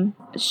exam.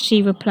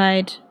 She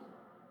replied,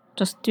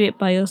 just do it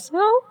by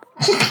yourself.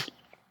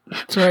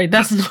 Sorry,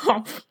 that's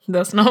not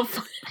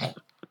funny.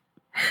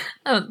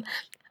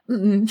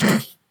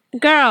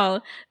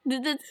 Girl,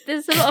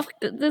 there's a lot of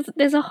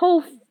there's a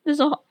whole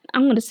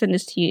I'm gonna send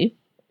this to you.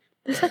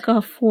 There's like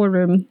a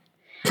forum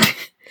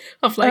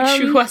of like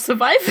Shuhua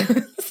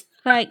survivors.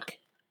 Like,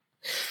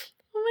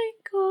 oh my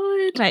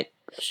God, like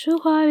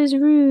Shuhua is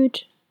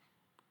rude.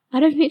 I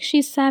don't think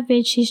she's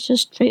savage. She's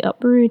just straight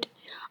up rude.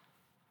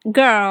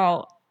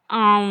 Girl,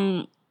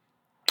 I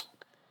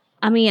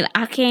mean,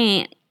 I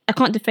can't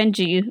defend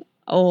you.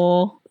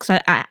 Or because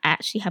I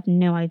actually have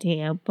no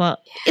idea, but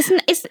it's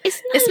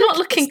not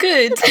looking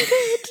good.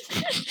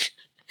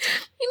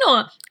 You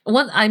know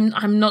what?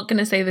 I'm not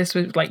gonna say this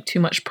with like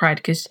too much pride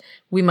because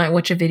we might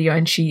watch a video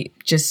and she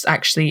just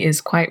actually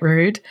is quite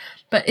rude.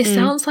 But it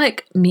sounds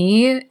like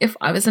me if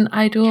I was an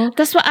idol.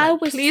 That's what I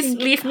was. Please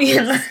leave me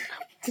alone.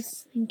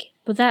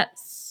 But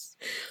that's.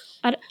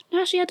 I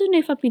don't know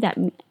if I'd be that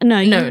mean. No,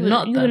 you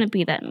wouldn't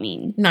be that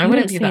mean. No, I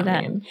wouldn't be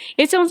that mean.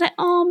 If someone's like,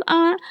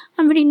 I'm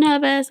really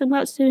nervous, I'm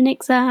about to do an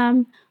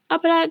exam, I'll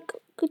be like,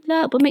 good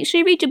luck, but make sure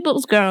you read your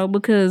books, girl,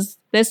 because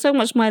there's so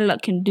much my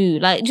luck can do.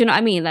 Like, do you know what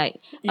I mean? Like,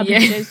 I'd be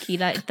jokey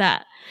like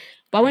that.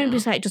 But I wouldn't be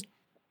like,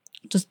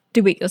 just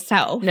do it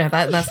yourself. No,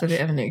 that's a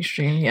bit of an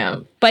extreme,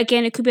 yeah. But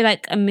again, it could be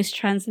like a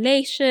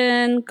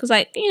mistranslation, because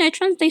like,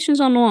 translations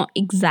are not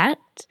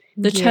exact.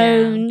 The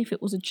tone, if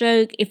it was a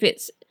joke, if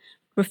it's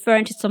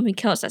referring to something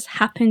else that's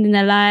happened in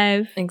their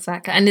life.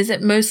 Exactly. And is it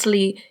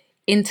mostly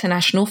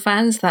international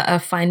fans that are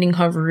finding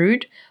her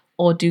rude,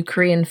 or do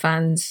Korean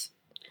fans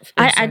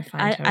also find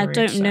her rude? I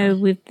don't know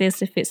with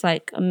this if it's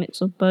like a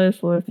mix of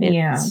both or if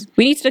it's...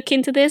 We need to look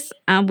into this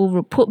and we'll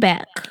report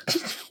back.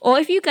 Or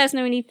if you guys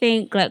know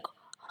anything, like,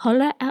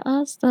 holler at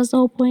us. That's the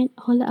whole point.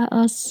 Holler at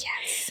us.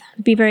 Yes.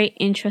 It'd be a very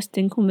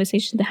interesting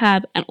conversation to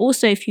have. And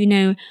also if you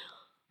know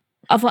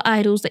other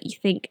idols that you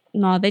think,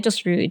 no, they're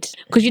just rude.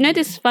 Because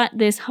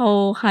this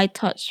whole high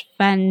touch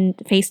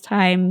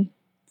FaceTime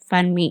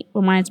fan meet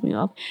reminds me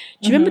of.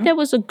 Do you remember there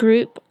was a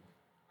group?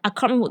 I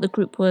can't remember what the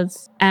group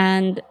was,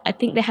 and I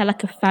think they had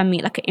like a fan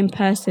meet, like an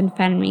in-person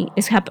fan meet.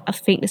 I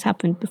think this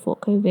happened before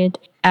COVID,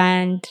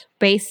 and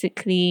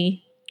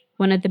basically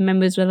one of the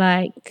members were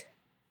like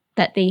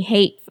that they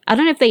hate. I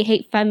don't know if they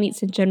hate fan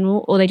meets in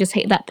general or they just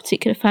hate that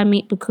particular fan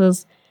meet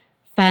because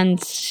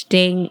fans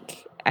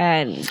stink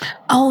and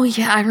Oh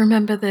yeah, I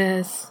remember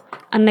this.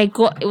 and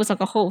it was like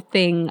a whole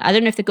thing. I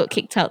don't know if they got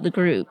kicked out the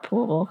group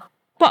or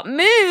what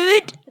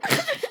mood.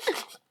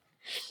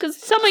 Because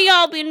some of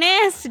y'all be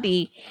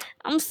nasty.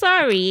 I'm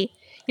sorry.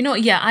 You know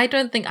what? Yeah, I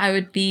don't think I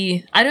would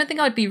be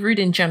rude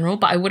in general,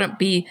 but I wouldn't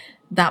be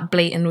that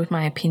blatant with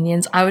my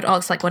opinions. I would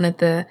ask like one of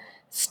the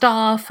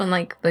staff and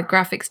like the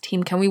graphics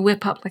team, can we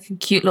whip up like a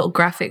cute little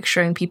graphic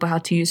showing people how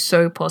to use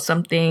soap or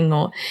something,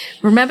 or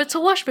remember to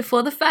wash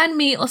before the fan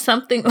meet or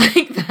something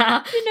like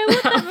that. You know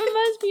what that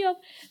reminds me of?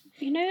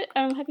 You know,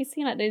 have you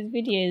seen like those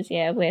videos,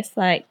 yeah, where it's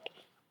like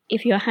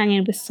if you're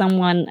hanging with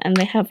someone and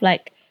they have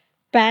like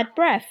bad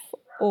breath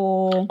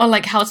or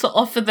like how to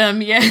offer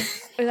them, yeah.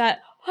 Or like,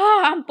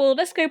 oh, I'm bored,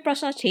 let's go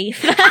brush our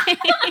teeth.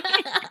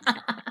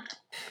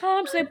 Oh,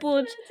 I'm so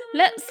bored.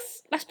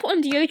 Let's put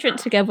on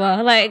deodorant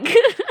together. Like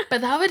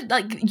But that would,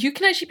 like, you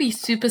can actually be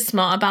super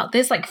smart about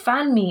this. Like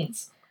fan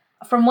meets,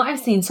 from what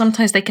I've seen,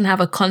 sometimes they can have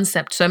a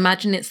concept. So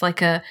imagine it's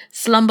like a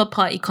slumber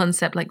party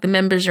concept. Like the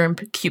members are in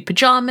cute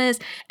pajamas.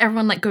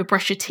 Everyone like go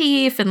brush your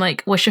teeth and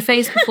like wash your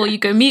face before you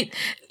go meet.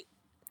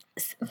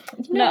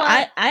 no,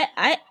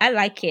 I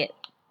like it.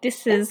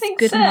 This is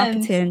good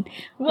marketing.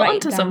 We're Write it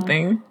onto down.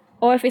 something.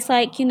 Or if it's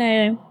like, you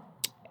know,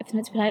 if it's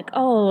meant to be like,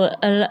 oh,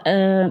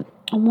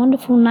 a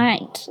wonderful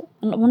night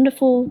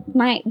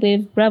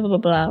with blah, blah, blah,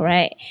 blah,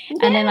 right?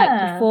 Yeah. And then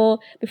like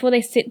before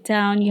they sit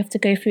down, you have to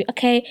go through,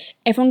 okay,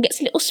 everyone gets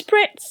a little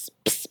spritz.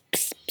 Psst,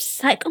 psst,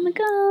 psst, like, oh my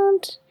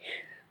God.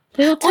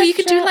 Or you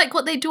could do like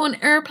what they do on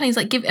airplanes,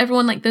 like give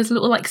everyone like those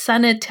little like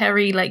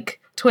sanitary like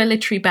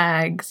toiletry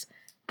bags.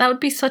 That would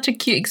be such a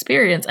cute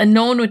experience, and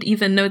no one would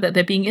even know that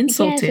they're being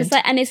insulted.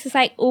 Yeah, it's just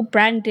like all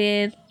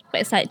branded, but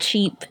it's like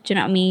cheap. Do you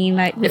know what I mean?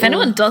 Like if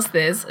anyone does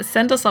this,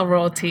 send us our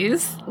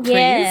royalties, please.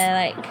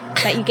 Yeah,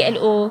 like you get a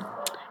little.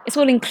 It's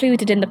all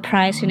included in the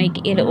price. You know, you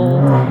get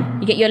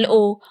your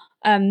little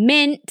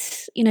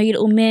mint. You know, your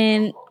little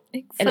mint,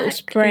 exactly. A little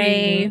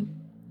spray.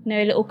 You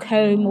know, a little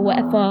comb or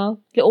whatever.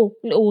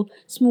 Little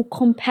small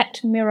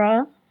compact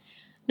mirror.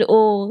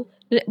 Little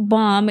lip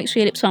balm. Make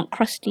sure your lips aren't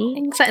crusty.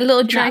 Exactly, a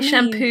little dry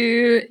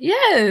shampoo.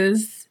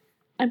 Yes.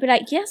 I'd be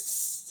like,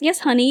 yes,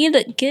 honey, you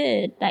look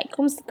good. Like,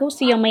 go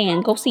see your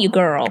man. Go see your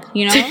girl.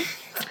 You know.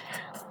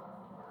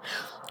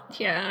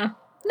 Yeah.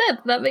 No,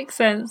 that makes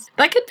sense.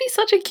 That could be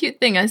such a cute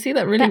thing. I see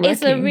that really working.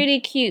 It's a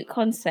really cute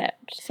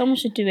concept. Someone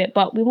should do it,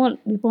 but we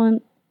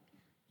want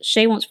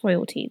Shay wants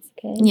royalties,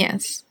 okay?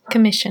 Yes.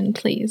 Commission,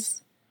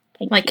 please.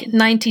 Thank you.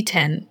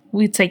 90-10.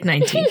 We'd take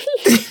 90.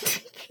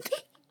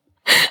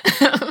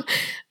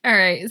 All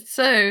right.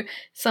 So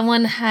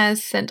someone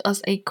has sent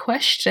us a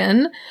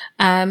question,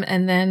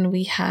 and then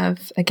we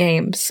have a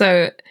game.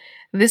 So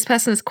this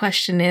person's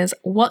question is,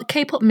 what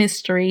K-pop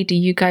mystery do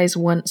you guys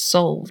want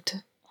solved?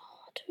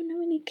 I don't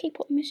know any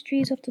K-pop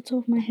mysteries off the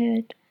top of my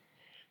head.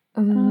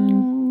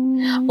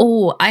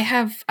 I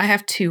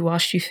have two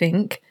whilst you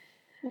think.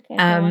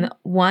 Okay,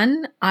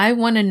 one, I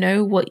want to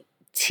know what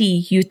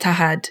T Yuta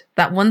had.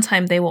 That one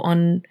time they were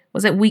on,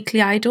 was it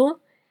Weekly Idol?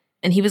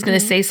 And he was going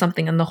to say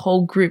something and the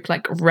whole group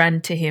like ran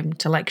to him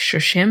to like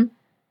shush him.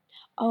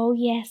 Oh,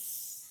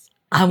 yes.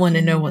 I want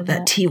to know what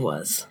that tea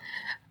was.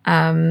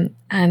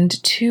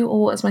 And two,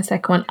 or what was my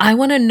second one? I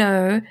want to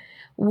know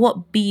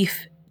what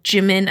beef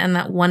Jimin and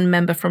that one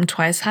member from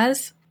Twice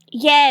has.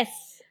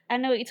 Yes. I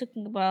know what you're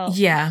talking about.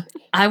 Yeah.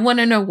 I want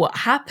to know what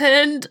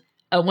happened.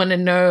 I want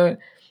to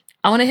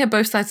hear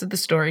both sides of the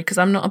story because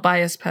I'm not a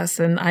biased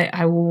person.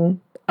 I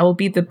will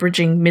be the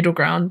bridging middle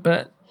ground,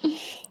 but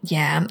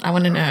yeah, I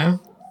want to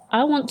know.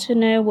 I want to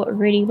know what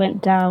really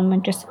went down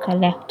when Jessica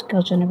left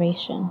Girl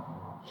Generation.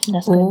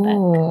 Let's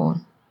go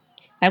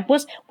back. Like,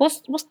 what's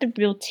the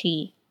real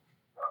tea?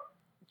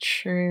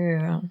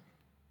 True.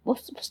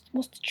 What's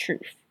the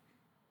truth?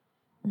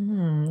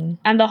 And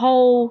the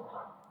whole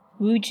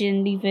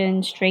Woojin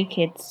leaving Stray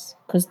Kids,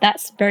 because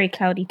that's very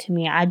cloudy to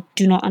me. I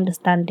do not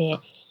understand it.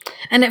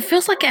 And it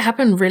feels like it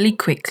happened really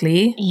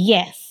quickly.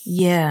 Yes.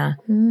 Yeah.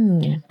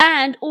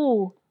 And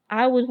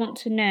I would want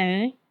to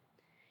know.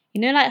 You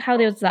know, like how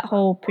there was that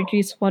whole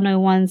Produce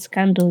 101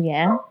 scandal,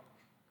 yeah?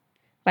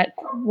 Like,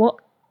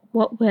 what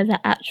were the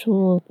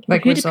actual...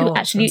 Like, who results did people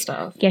actually, and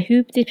stuff. Yeah,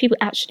 who did people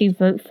actually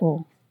vote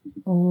for?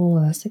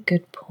 Oh, that's a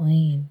good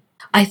point.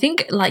 I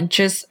think, like,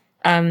 just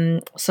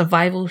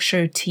survival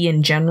show tea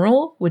in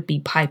general would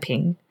be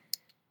piping.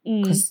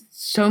 Because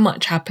so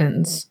much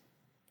happens.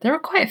 There are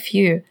quite a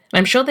few. And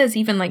I'm sure there's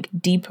even, like,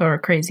 deeper or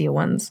crazier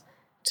ones,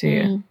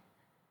 too.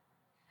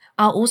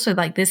 Also,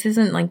 like, this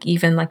isn't, like,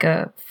 even, like,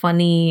 a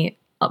funny...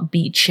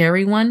 upbeat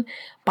cheery one,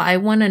 but I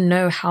want to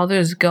know how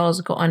those girls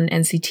got on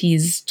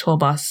NCT's tour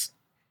bus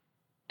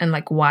and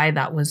like why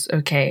that was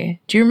okay.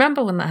 Do you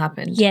remember when that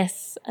happened?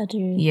 Yes, I do.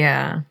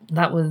 Yeah,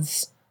 that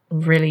was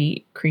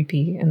really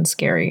creepy and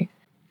scary.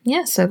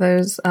 Yeah, so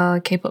those are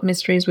K-pop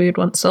mysteries we would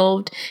want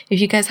solved.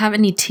 If you guys have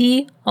any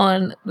tea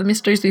on the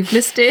mysteries we've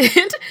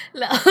listed,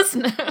 let us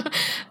know.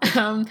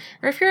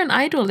 Or if you're an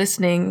idol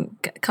listening,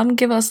 come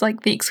give us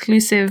like the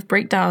exclusive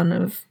breakdown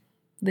of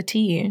the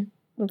tea.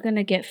 We're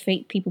gonna get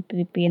fake people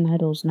being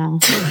idols now.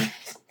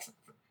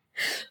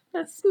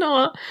 That's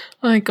not.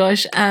 Oh my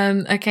gosh.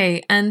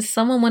 Okay, and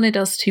someone wanted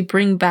us to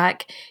bring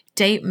back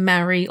Date,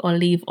 Marry, or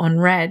Leave on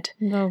Red.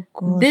 Oh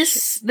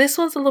gosh. This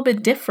one's a little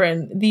bit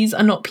different. These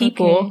are not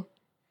people.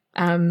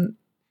 What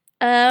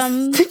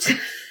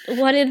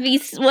are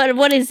these?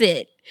 What is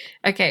it?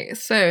 Okay,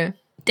 so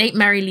Date,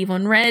 Marry, Leave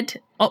on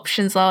Red.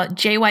 Options are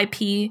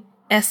JYP,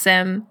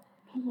 SM,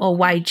 or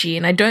YG.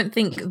 And I don't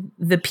think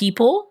the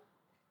people.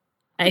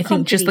 I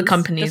think just the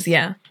companies,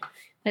 yeah.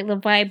 Like the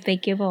vibe they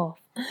give off.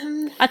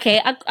 Okay,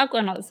 I've got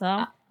an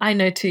answer. I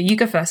know too. You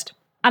go first.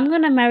 I'm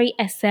going to marry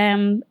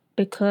SM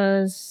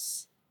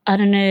because, I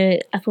don't know,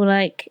 I feel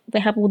like they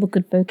have all the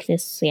good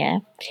vocalists, yeah?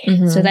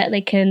 Mm-hmm. So that they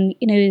can,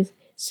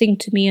 sing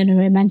to me on a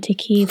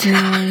romantic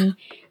evening.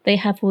 They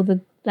have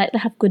they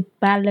have good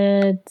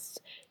ballads,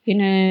 we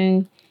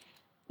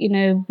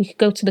could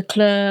go to the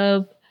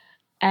club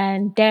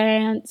and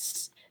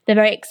dance. They're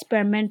very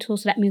experimental,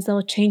 so that means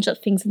they'll change up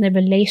things in their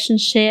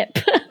relationship.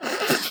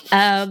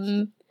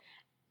 And,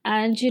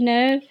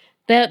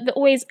 they're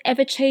always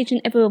ever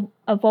changing, ever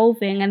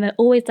evolving, and they're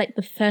always like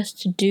the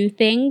first to do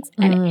things.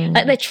 And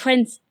like they're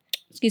trendsetters.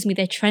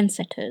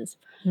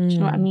 Do you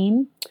know what I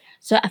mean?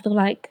 So I feel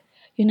like,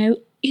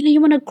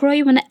 you want to grow,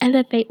 you want to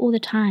elevate all the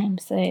time.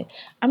 So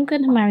I'm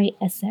going to marry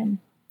SM.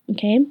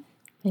 Okay?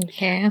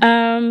 Okay.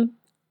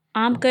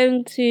 I'm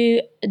going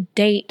to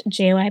date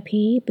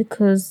JYP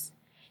because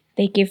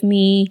they give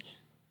me,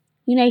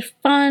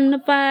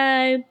 fun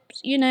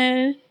vibes,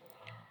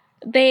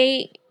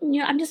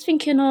 I'm just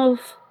thinking of,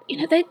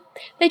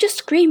 they just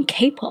scream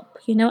K-pop,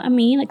 you know what I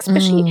mean? Like,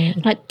 especially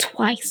like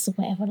Twice or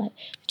whatever, like,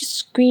 they just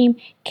scream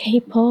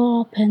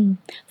K-pop and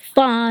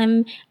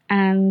fun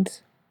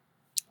and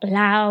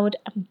loud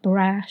and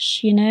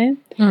brash,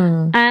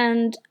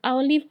 And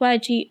I'll leave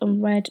YG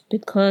on red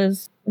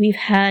because we've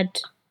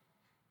had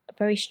a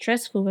very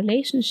stressful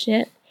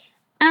relationship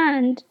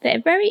and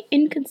they're very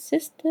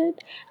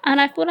inconsistent.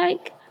 And I feel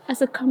like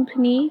as a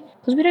company,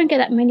 because we don't get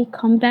that many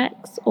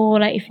comebacks, or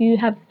like if you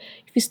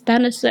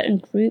stand a certain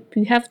group,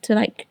 you have to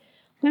like,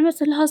 when was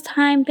the last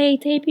time they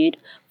debuted?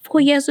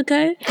 4 years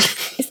ago.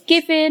 It's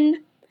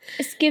giving,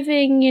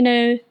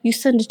 you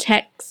send a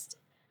text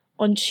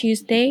on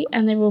Tuesday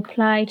and they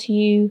reply to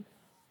you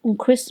on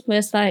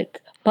Christmas,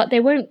 but they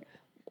won't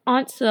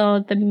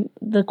answer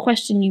the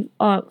question you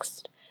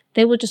asked.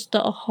 They will just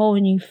start a whole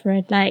new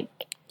thread, like,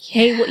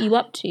 hey, what you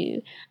up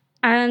to?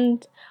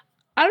 And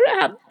I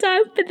don't have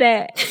time for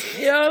that.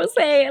 You know what I'm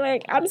saying?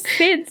 Like, I'm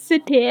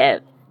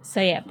sensitive. So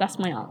yeah, that's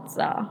my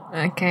answer.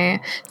 Okay.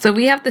 So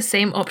we have the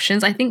same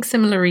options. I think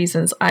similar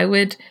reasons. I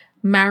would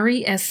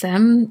marry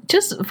SM.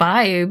 Just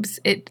vibes.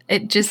 It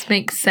just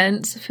makes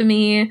sense for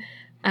me.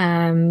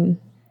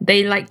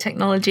 They like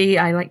technology.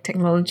 I like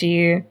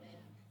technology.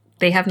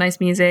 They have nice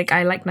music.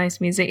 I like nice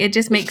music. It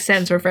just makes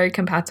sense. We're very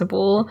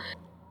compatible.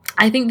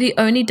 I think the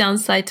only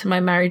downside to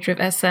my marriage with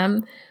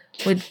SM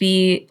would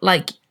be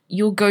like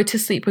you'll go to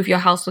sleep with your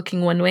house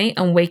looking one way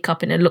and wake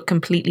up and it look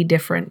completely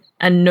different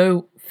and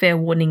no fair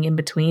warning in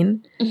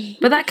between.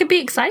 But that could be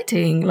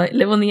exciting, like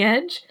live on the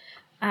edge.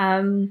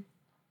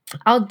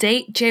 I'll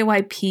date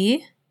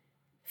JYP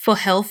for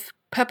health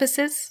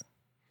purposes.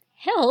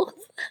 Health?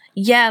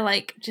 Yeah,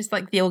 like just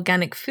like the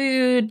organic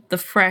food, the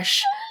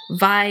fresh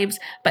vibes,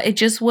 but it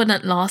just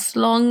wouldn't last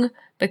long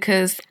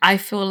because I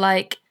feel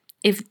like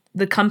if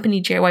the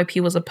company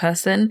JYP was a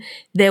person,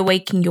 they're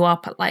waking you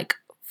up at like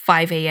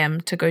 5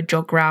 a.m. to go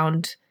jog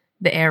around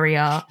the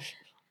area.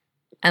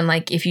 And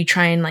like if you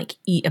try and like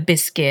eat a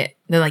biscuit,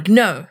 they're like,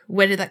 no,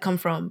 where did that come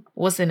from?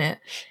 What's in it?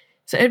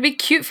 So it'd be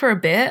cute for a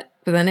bit,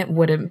 but then it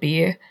wouldn't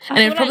be. And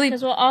it probably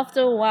because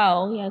after a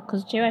while, yeah,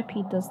 because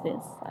JYP does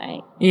this,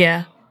 like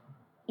yeah,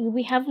 you'll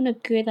be having a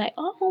good like,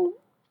 oh,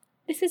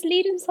 this is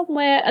leading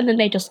somewhere, and then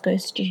they just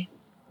ghost you.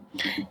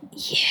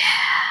 Yeah.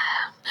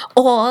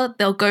 Or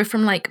they'll go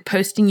from like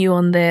posting you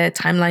on their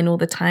timeline all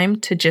the time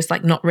to just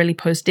like not really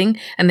posting,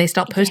 and they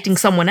start posting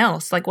someone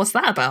else. Like, what's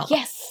that about?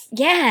 Yes,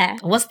 yeah.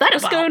 What's that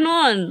about? What's going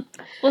on?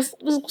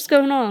 What's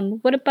going on?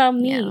 What about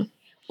me? Yeah.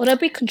 Well, they'll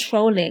be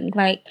controlling.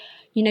 Like,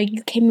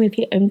 you came with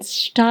your own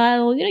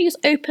style. You're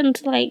just open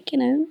to like,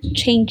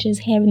 changes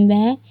here and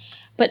there.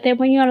 But then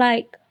when you're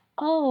like,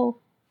 oh,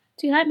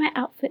 do you like my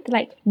outfit? They're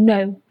like,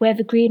 no, wear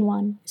the green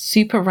one.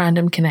 Super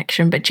random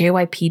connection, but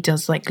JYP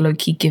does like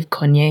low-key give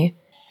Kanye.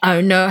 I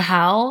don't know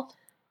how,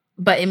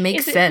 but it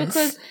makes sense.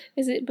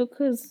 Is it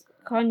because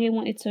Kanye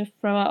wanted to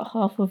throw out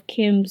half of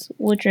Kim's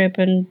wardrobe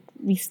and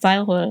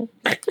restyle her?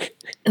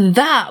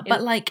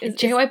 But like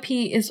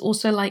JYP is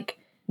also like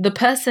the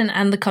person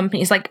and the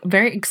company is like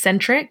very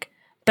eccentric,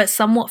 but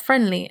somewhat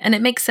friendly. And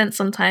it makes sense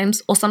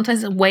sometimes, or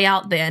sometimes it's way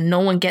out there and no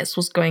one gets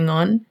what's going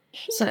on.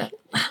 So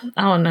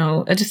I don't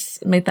know. I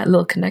just made that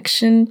little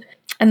connection.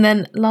 And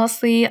then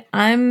lastly,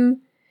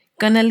 I'm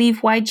gonna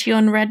leave YG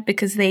on red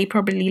because they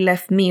probably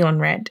left me on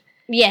red.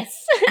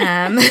 Yes.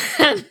 And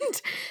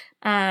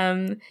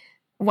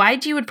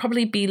YG would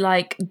probably be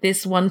like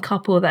this one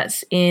couple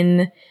that's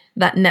in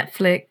that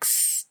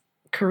Netflix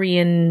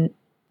Korean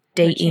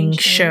dating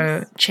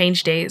show,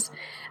 Change Days.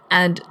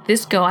 And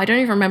this girl, I don't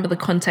even remember the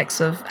context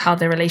of how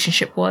their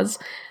relationship was,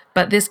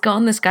 but this girl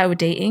and this guy were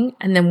dating,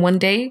 and then one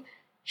day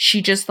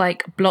she just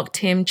like blocked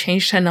him,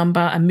 changed her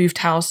number, and moved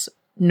house,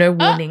 no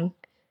warning.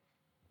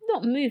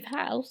 Not move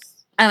house.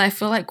 And I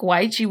feel like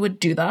YG would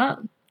do that.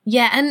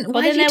 Yeah, and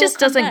But then YG they just will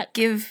come doesn't back.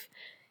 give...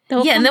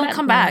 They'll Yeah, and they'll back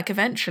come though. back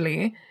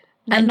eventually.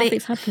 Like And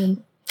nothing's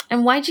happened.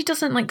 And YG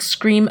doesn't like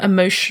scream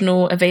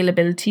emotional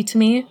availability to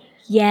me.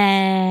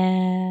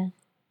 Yeah.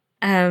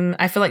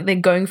 I feel like they're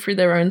going through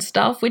their own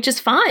stuff, which is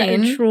Their fine.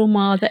 own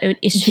trauma, their own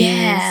issues.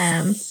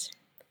 Yeah.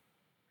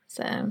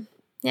 So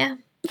yeah,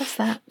 that's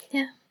that.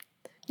 Yeah.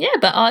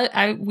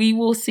 But we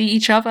will see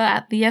each other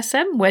at the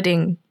SM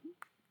wedding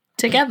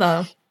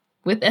together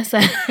with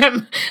SM.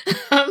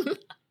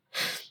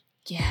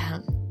 Yeah.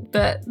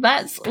 But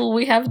that's all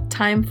we have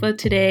time for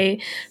today.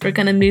 We're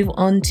going to move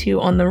on to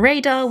On the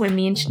Radar, where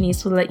me and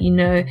Shanice will let you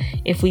know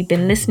if we've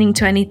been listening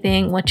to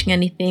anything, watching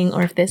anything,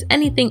 or if there's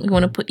anything we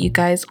want to put you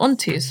guys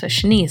onto. So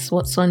Shanice,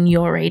 what's on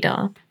your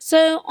radar?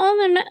 So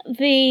on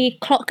the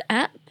Clock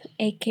app,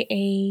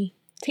 aka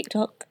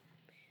TikTok,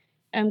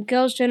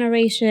 Girls'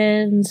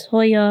 Generations,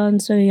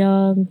 Hoyeon,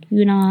 Soyeon,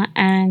 Yuna,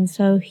 and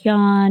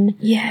Sohyun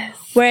Yes.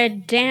 were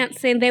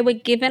dancing. They were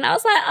giving. I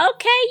was like,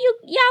 okay,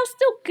 y'all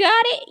still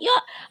got it.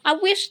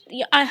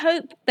 I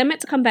hope they're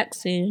meant to come back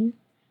soon.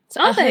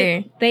 So Are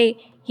they?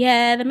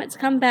 They're meant to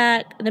come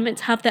back. They're meant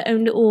to have their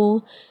own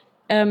little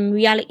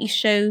reality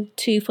show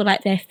too for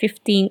like their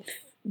 15th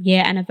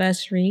year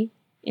anniversary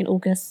in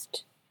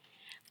August.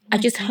 I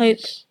just hope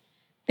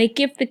they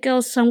give the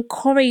girls some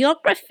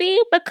choreography,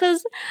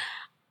 because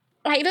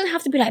like it doesn't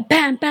have to be like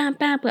bam, bam,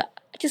 bam, but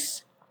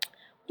just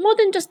more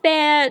than just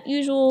their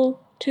usual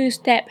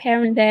 2-step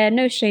here and there.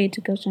 No shade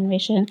to Girls'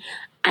 Generation.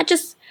 I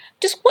just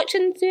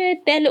watching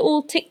their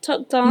little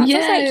TikTok dance. I was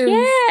like,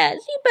 yes,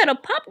 you better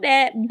pop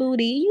that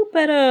booty. You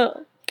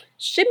better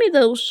shimmy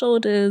those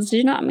shoulders.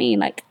 You know what I mean?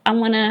 Like I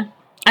don't know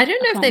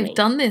if if they've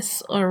done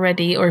this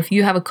already, or if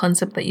you have a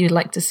concept that you'd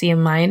like to see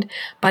in mind,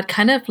 but I'd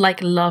kind of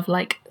like love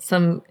like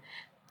some,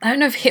 I don't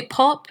know if hip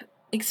hop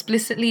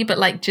explicitly, but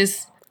like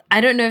just, I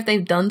don't know if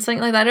they've done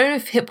something like that. I don't know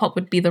if hip hop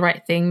would be the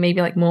right thing.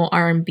 Maybe like more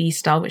R&B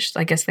style, which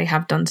I guess they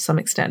have done to some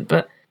extent.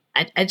 But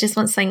I just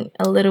want something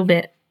a little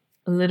bit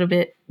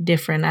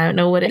different. I don't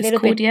know what it's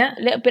called yet.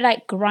 A little bit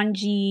like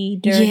grungy,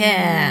 dirty,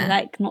 Yeah.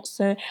 like not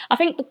so. I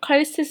think the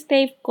closest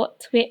they've got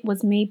to it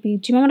was maybe.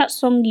 Do you remember that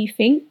song? You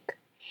think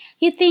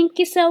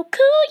you're so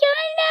cool,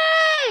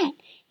 you're not.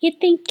 You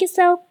think you're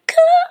so cool.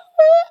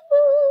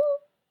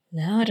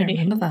 No, I don't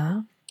remember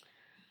that.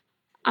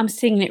 I'm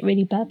singing it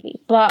really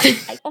badly, but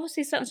like,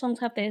 obviously certain songs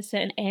have their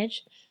certain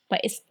edge,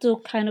 but it's still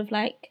kind of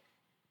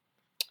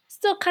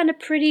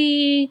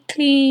pretty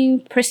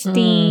clean,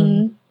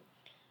 pristine,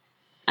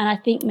 and I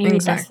think maybe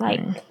that's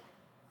like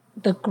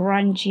the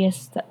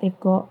grungiest that they've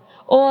got.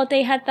 Or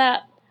they had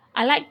that.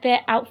 I like their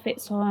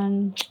outfits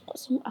on. I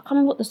can't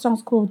remember what the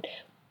song's called.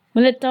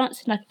 When they're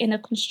dancing like in a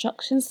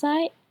construction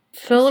site.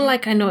 Feel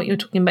like I know what you're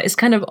talking about. It's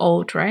kind of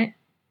old, right?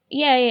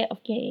 Yeah.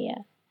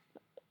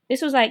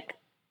 This was like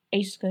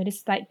ages ago. This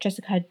is like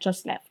Jessica had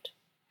just left.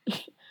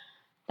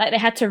 Like they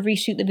had to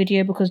reshoot the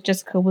video because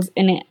Jessica was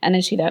in it and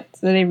then she left,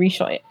 so they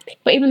reshot it.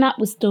 But even that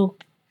was still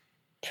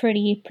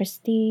pretty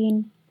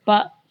pristine.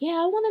 But yeah,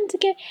 I want them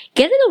to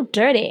get a little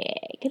dirty,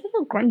 get a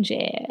little grungy. Do you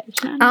know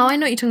what I mean? Oh, I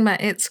know what you're talking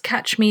about. It's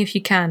Catch Me If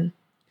You Can.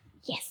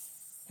 Yes.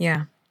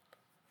 Yeah.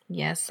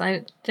 Yes,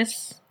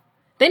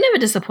 they never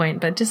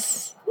disappoint, but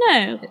just,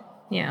 No.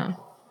 yeah.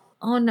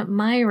 On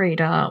my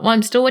radar, well,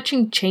 I'm still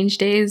watching Change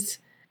Days.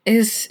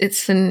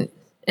 It's an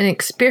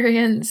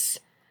experience.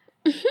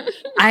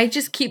 I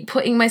just keep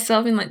putting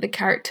myself in like the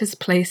characters'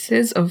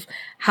 places of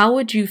how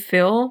would you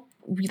feel?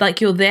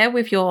 Like you're there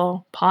with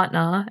your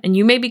partner and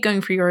you may be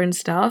going through your own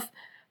stuff,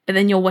 but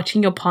then you're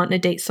watching your partner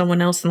date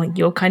someone else and like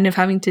you're kind of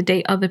having to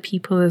date other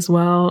people as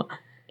well.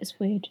 It's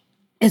weird.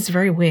 It's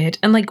very weird.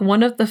 And like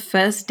one of the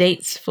first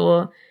dates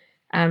for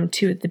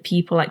two of the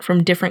people like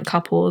from different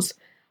couples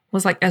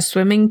was like a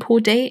swimming pool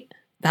date.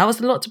 That was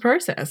a lot to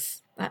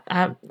process.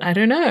 I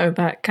don't know,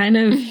 but kind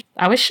of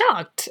I was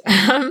shocked.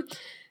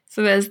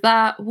 So there's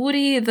that.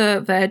 Woody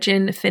the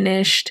Virgin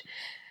finished.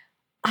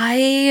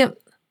 It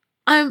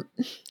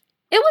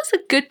was a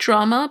good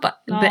drama,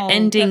 but the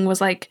ending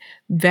was like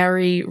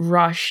very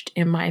rushed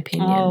in my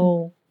opinion.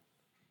 Oh,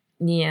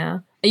 Yeah.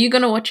 Are you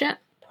gonna watch it?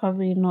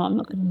 probably not. I'm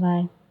not gonna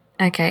lie.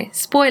 Okay.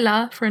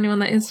 Spoiler for anyone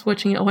that is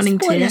watching it or wanting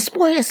to.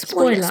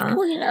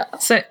 Spoiler.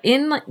 So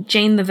in like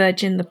Jane the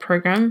Virgin, the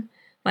program,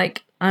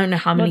 like I don't know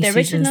how many the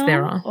seasons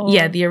there original, are. or-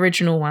 Yeah, the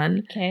original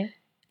one. Okay.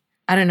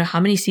 I don't know how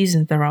many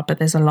seasons there are, but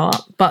there's a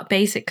lot. But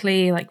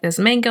basically, like there's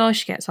a main girl,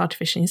 she gets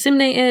artificially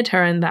inseminated.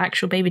 Her and the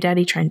actual baby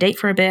daddy try and date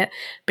for a bit,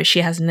 but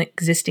she has an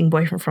existing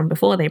boyfriend from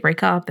before. They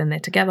break up, then they're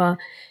together.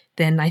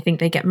 then I think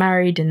they get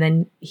married, and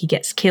then he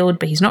gets killed,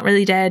 but he's not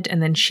really dead,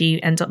 and then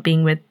she ends up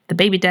being with the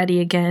baby daddy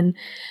again.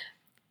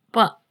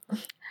 But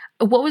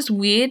what was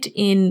weird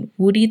in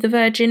Woody the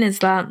Virgin is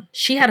that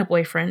she had a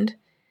boyfriend.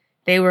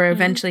 They were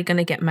eventually going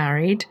to get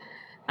married,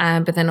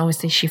 but then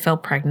obviously she fell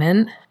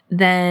pregnant.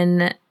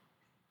 Then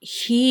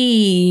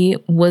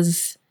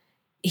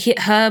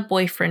her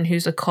boyfriend,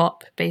 who's a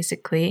cop,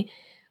 basically,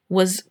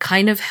 was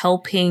kind of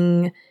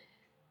helping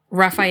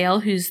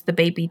Raphael, who's the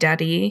baby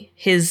daddy,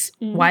 his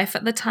wife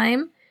at the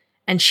time.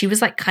 And she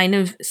was like kind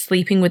of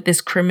sleeping with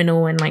this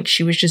criminal, and like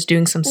she was just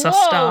doing some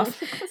sus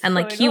stuff. And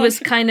like he was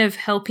kind of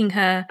helping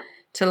her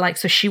to like,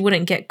 so she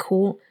wouldn't get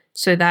caught,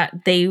 so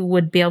that they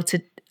would be able to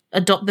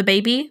adopt the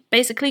baby,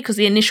 basically. Because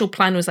the initial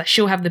plan was that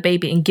she'll have the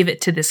baby and give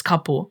it to this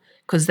couple,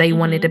 because they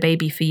wanted a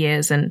baby for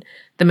years. And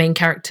the main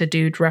character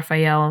dude,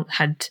 Raphael,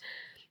 had,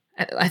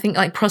 I think,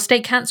 like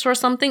prostate cancer or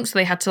something. So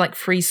they had to like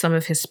freeze some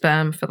of his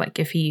sperm for like,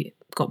 if he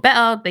got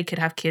better, they could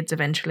have kids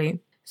eventually.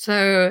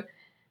 So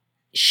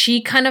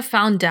she kind of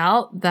found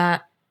out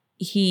that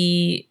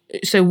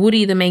so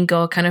Woody, the main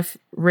girl, kind of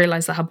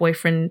realized that her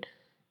boyfriend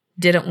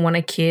didn't want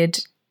a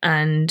kid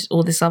and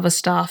all this other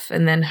stuff.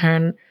 And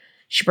then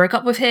she broke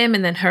up with him,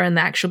 and then her and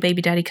the actual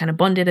baby daddy kind of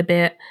bonded a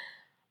bit.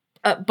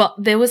 But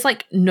there was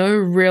like no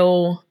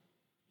real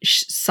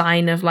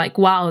sign of like,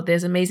 wow,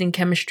 there's amazing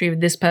chemistry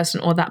with this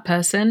person or that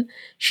person.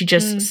 She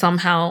just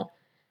somehow,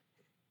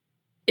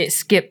 it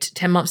skipped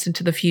 10 months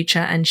into the future,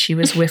 and she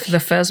was with the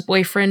first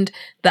boyfriend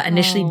that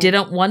initially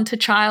didn't want a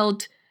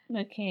child.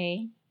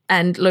 Okay.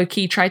 And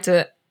low-key tried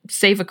to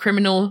save a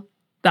criminal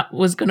that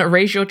was going to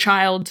raise your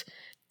child.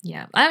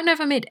 Yeah. I don't know if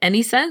it made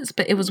any sense,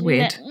 but it was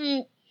weird.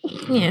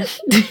 Yeah.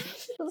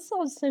 That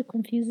sounds so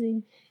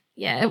confusing.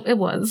 Yeah, it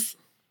was.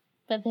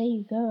 But there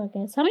you go, I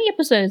guess. How many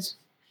episodes?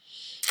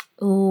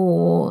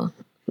 Oh,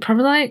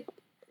 probably like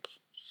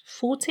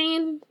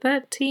 14,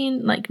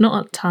 13, like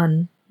not a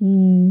ton.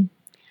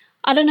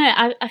 I don't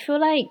know. I feel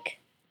like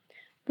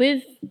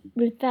with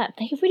that,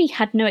 they really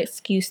had no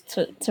excuse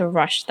to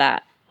rush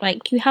that.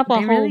 Like, you have a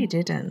They whole really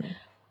didn't.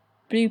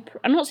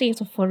 blueprint. I'm not saying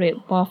to follow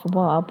it bar for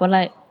bar, but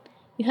like,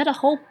 you had a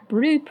whole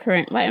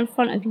blueprint right in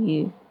front of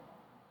you.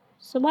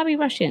 So why are we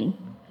rushing?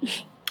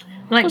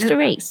 Like, what's the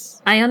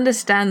race? I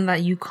understand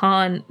that you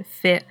can't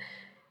fit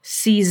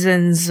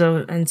seasons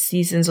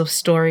of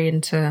story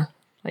into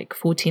like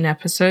 14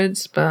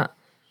 episodes, but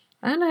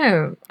I don't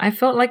know. I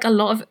felt like a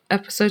lot of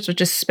episodes were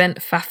just spent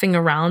faffing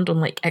around on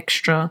like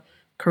extra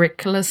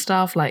curricular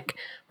stuff. Like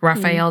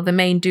Raphael, the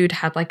main dude,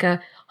 had like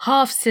a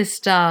half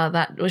sister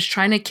that was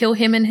trying to kill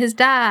him and his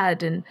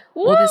dad, and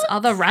all this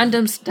other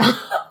random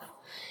stuff.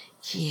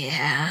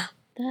 Yeah.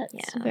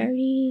 That's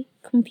very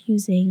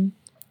confusing.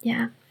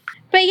 Yeah.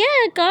 But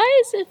yeah,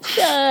 guys, if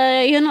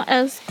you're not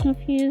as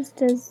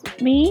confused as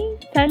me,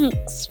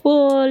 thanks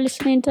for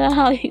listening to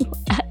How You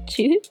At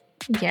You.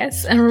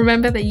 Yes, and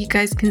remember that you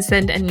guys can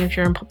send any of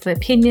your unpopular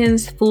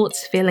opinions,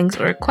 thoughts, feelings,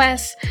 or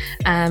requests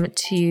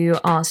to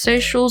our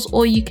socials,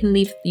 or you can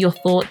leave your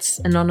thoughts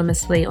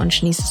anonymously on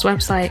Shanice's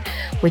website,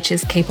 which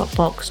is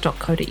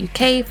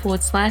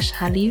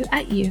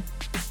kpopbox.co.uk/HowYouAtYou.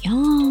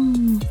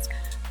 Yes.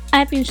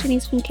 I've been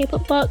Shanice from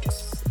K-Pop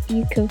Box.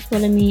 You can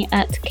follow me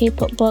at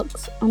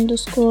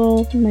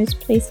kpopbox_ most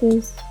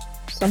places,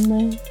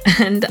 somewhere.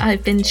 And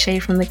I've been Shay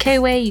from The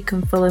K-Way. You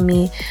can follow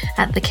me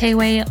at The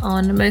K-Way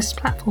on most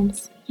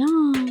platforms.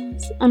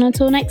 Yes. And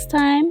until next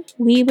time,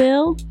 we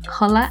will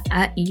holla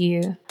at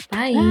you.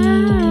 Bye.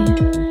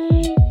 Bye.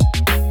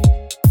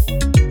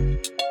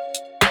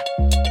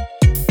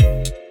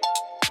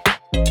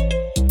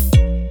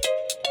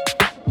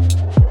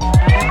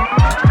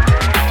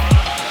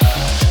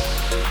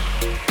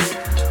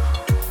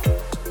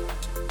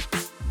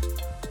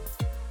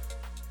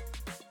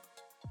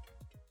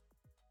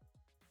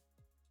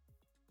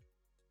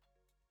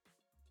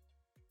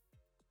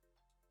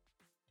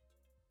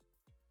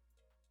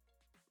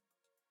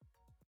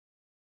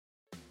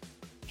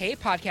 Hey,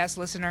 podcast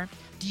listener.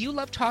 Do you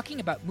love talking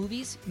about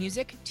movies,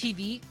 music,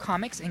 TV,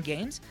 comics, and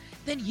games?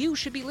 Then you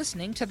should be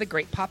listening to The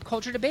Great Pop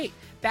Culture Debate,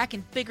 back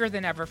and bigger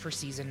than ever for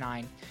Season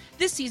 9.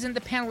 This season,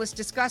 the panelists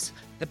discuss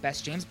the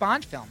best James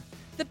Bond film,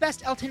 the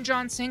best Elton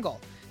John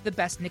single, the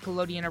best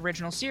Nickelodeon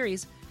original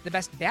series, the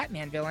best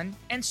Batman villain,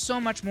 and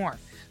so much more.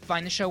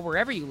 Find the show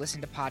wherever you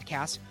listen to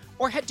podcasts,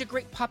 or head to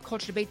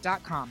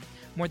greatpopculturedebate.com.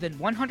 More than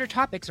 100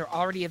 topics are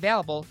already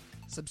available.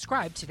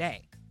 Subscribe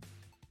today.